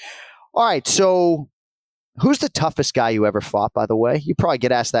opinion. All right, so who's the toughest guy you ever fought, by the way? You probably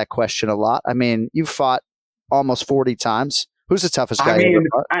get asked that question a lot. You've fought almost 40 times. Who's the toughest guy?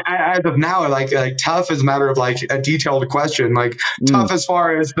 As of now, like tough is a matter of like a detailed question. Like tough as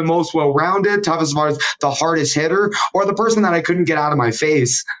far as the most well-rounded, tough as far as the hardest hitter, or the person that I couldn't get out of my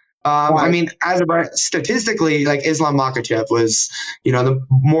face. Statistically, like Islam Makhachev was,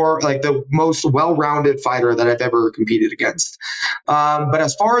 the most well-rounded fighter that I've ever competed against. But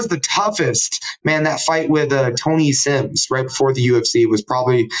as far as the toughest, man, that fight with Tony Sims right before the UFC was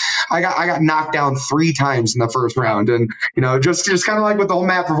probably, I got knocked down 3 times in the first round, and just kind of like with the whole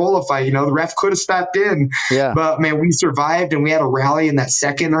Matt Frivola fight, the ref could have stepped in, but man, we survived and we had a rally in that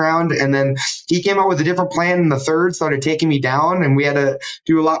second round, and then he came out with a different plan in the third, started taking me down, and we had to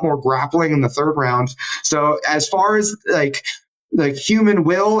do a lot more grappling in the third round. So as far as like human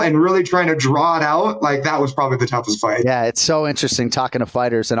will and really trying to draw it out, like that was probably the toughest fight. Yeah, it's so interesting talking to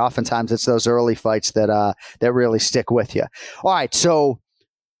fighters, and oftentimes it's those early fights that really stick with you. All right, so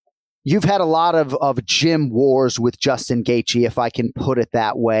you've had a lot of gym wars with Justin Gaethje, if I can put it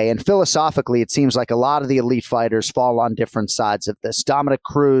that way. And philosophically, it seems like a lot of the elite fighters fall on different sides of this. Dominic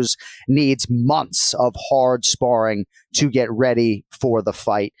Cruz needs months of hard sparring to get ready for the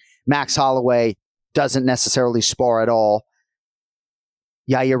fight. Max Holloway doesn't necessarily spar at all.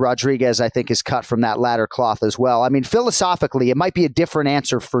 Yair Rodriguez, I think, is cut from that latter cloth as well. I mean, philosophically, it might be a different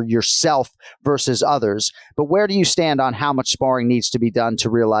answer for yourself versus others, but where do you stand on how much sparring needs to be done to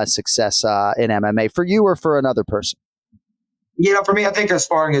realize success in MMA, for you or for another person? For me, I think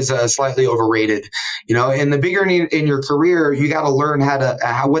sparring is slightly overrated. In the beginning in your career, you got to learn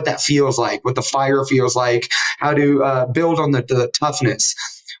what that feels like, what the fire feels like, how to build on the toughness.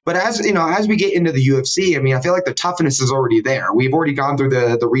 But as we get into the UFC, I mean, I feel like the toughness is already there. We've already gone through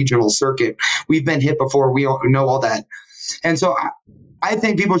the regional circuit. We've been hit before. We know all that. And so I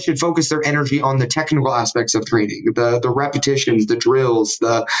think people should focus their energy on the technical aspects of training, the repetitions, the drills,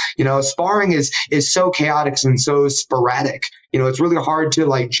 sparring is so chaotic and so sporadic. It's really hard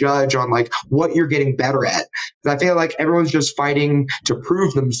to judge on what you're getting better at. I feel like everyone's just fighting to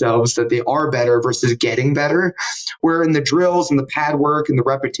prove themselves that they are better versus getting better. Where in the drills and the pad work and the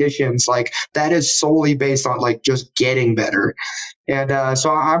repetitions, that is solely based on just getting better. And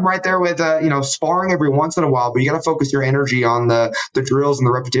so I'm right there with, sparring every once in a while, but you got to focus your energy on the drills and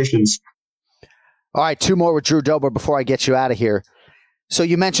the repetitions. All right, 2 more with Drew Dober before I get you out of here. So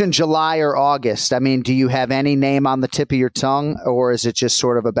you mentioned July or August. I mean, do you have any name on the tip of your tongue, or is it just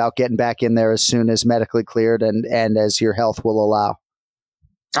sort of about getting back in there as soon as medically cleared and as your health will allow?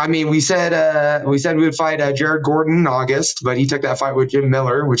 I mean, we said we would fight Jared Gordon in August, but he took that fight with Jim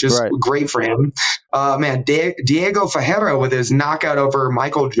Miller, which is great for him. Diego Ferreira with his knockout over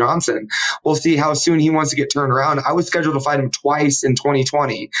Michael Johnson. We'll see how soon he wants to get turned around. I was scheduled to fight him twice in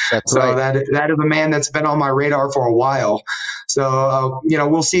 2020. That is a man that's been on my radar for a while. So,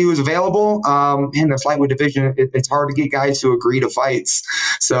 we'll see who's available. In the flyweight division, it's hard to get guys to agree to fights.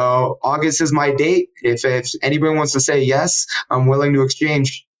 So August is my date. If anybody wants to say yes, I'm willing to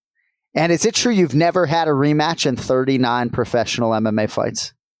exchange. And is it true you've never had a rematch in 39 professional MMA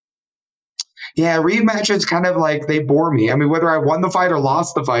fights? Yeah, rematches kind of they bore me. I mean, whether I won the fight or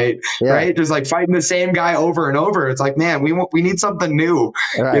lost the fight, right? Just fighting the same guy over and over. It's man, we need something new,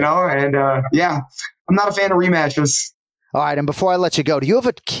 And I'm not a fan of rematches. All right, and before I let you go, do you have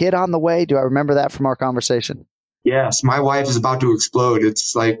a kid on the way? Do I remember that from our conversation? Yes, my wife is about to explode.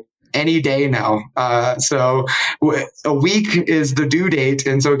 It's any day now. So a week is the due date.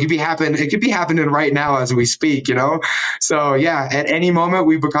 And so it could be happening right now as we speak, So yeah, at any moment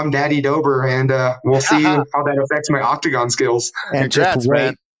we become Daddy Dober, and we'll see how that affects my octagon skills. And just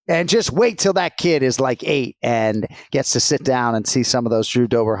wait. And just wait till that kid is 8 and gets to sit down and see some of those Drew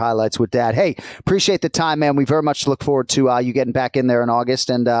Dober highlights with Dad. Hey, appreciate the time, man. We very much look forward to you getting back in there in August,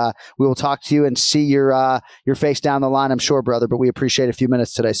 and we will talk to you and see your face down the line, I'm sure, brother. But we appreciate a few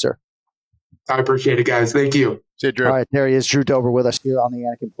minutes today, sir. I appreciate it, guys. Thank you. See you, Drew. All right, there he is, Drew Dober, with us here on the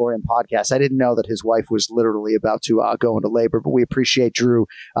Anik and Florian podcast. I didn't know that his wife was literally about to go into labor, but we appreciate Drew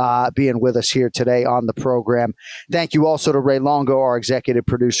being with us here today on the program. Thank you also to Ray Longo. Our executive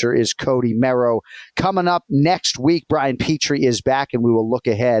producer is Cody Merrow. Coming up next week, Brian Petrie is back, and we will look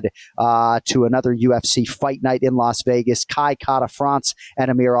ahead to another UFC fight night in Las Vegas. Kai Kara-France and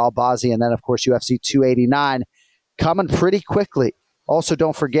Amir Albazi, and then, of course, UFC 289 coming pretty quickly. Also,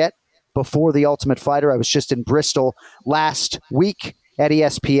 don't forget, before The Ultimate Fighter, I was just in Bristol last week at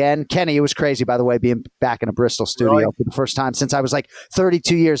ESPN. Kenny, it was crazy, by the way, being back in a Bristol studio for the first time since I was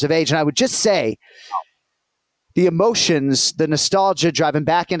 32 years of age. And I would just say, the emotions, the nostalgia driving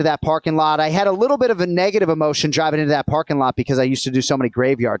back into that parking lot. I had a little bit of a negative emotion driving into that parking lot because I used to do so many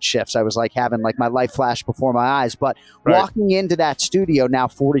graveyard shifts. I was having my life flash before my eyes. But walking into that studio now,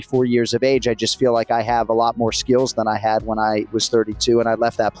 44 years of age, I just feel like I have a lot more skills than I had when I was 32 and I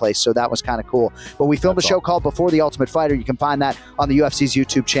left that place. So that was kind of cool. But we filmed a show called Before the Ultimate Fighter. You can find that on the UFC's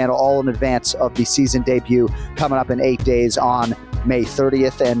YouTube channel, all in advance of the season debut coming up in 8 days on May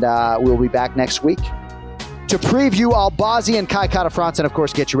 30th. And we'll be back next week to preview Albazi and Kai Kara-France, and of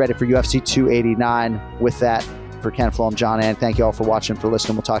course get you ready for UFC 289. With that, for Ken Flo, I'm John Ann. Thank you all for watching, for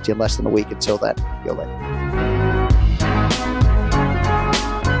listening. We'll talk to you in less than a week. Until then, go later.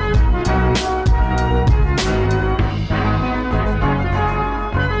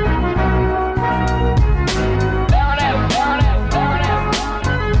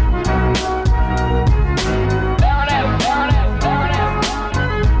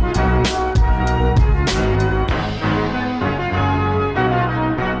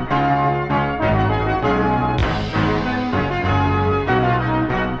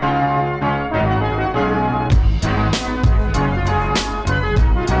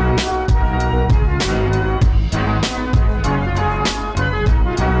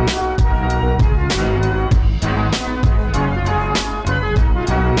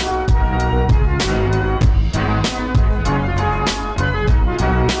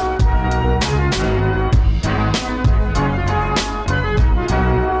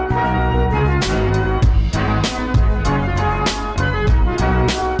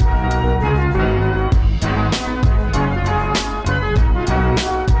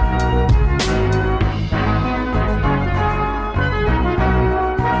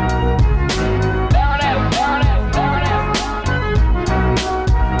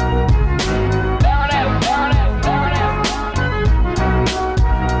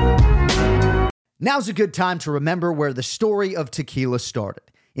 Now's a good time to remember where the story of tequila started.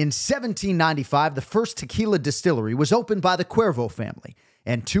 In 1795, the first tequila distillery was opened by the Cuervo family,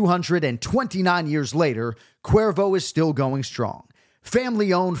 and 229 years later, Cuervo is still going strong.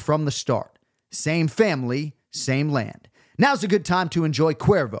 Family-owned from the start. Same family, same land. Now's a good time to enjoy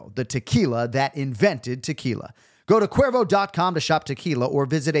Cuervo, the tequila that invented tequila. Go to Cuervo.com to shop tequila or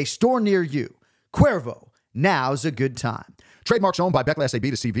visit a store near you. Cuervo, now's a good time. Trademarks owned by Beckless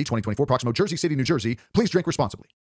AB to CV 2024, Proximo, Jersey City, New Jersey. Please drink responsibly.